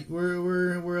 Right.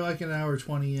 We're like an hour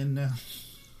 20 in now.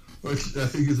 Which I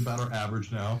think is about our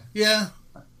average now. Yeah.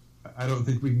 I don't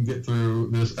think we can get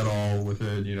through this at all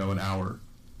within, an hour.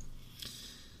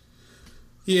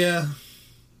 Yeah.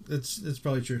 That's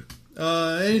probably true.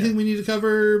 Anything we need to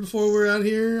cover before we're out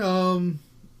here?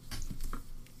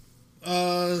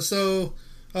 So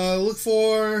look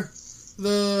for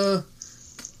the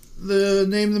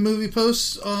name of the movie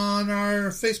posts on our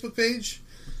Facebook page.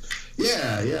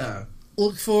 Yeah.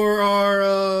 Look for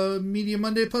our Media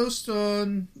Monday post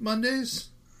on Mondays.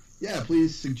 Yeah,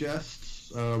 please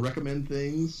suggest, recommend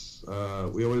things.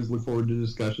 We always look forward to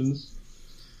discussions.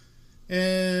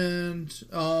 And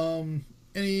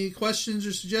any questions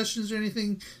or suggestions or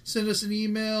anything, send us an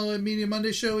email at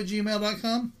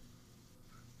MediaMondayShow@gmail.com.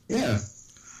 Yeah.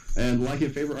 And like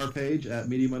and favorite our page at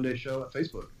Media Monday Show at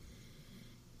Facebook.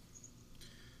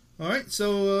 All right,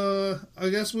 so I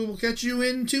guess we will catch you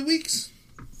in 2 weeks.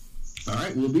 All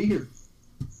right, we'll be here.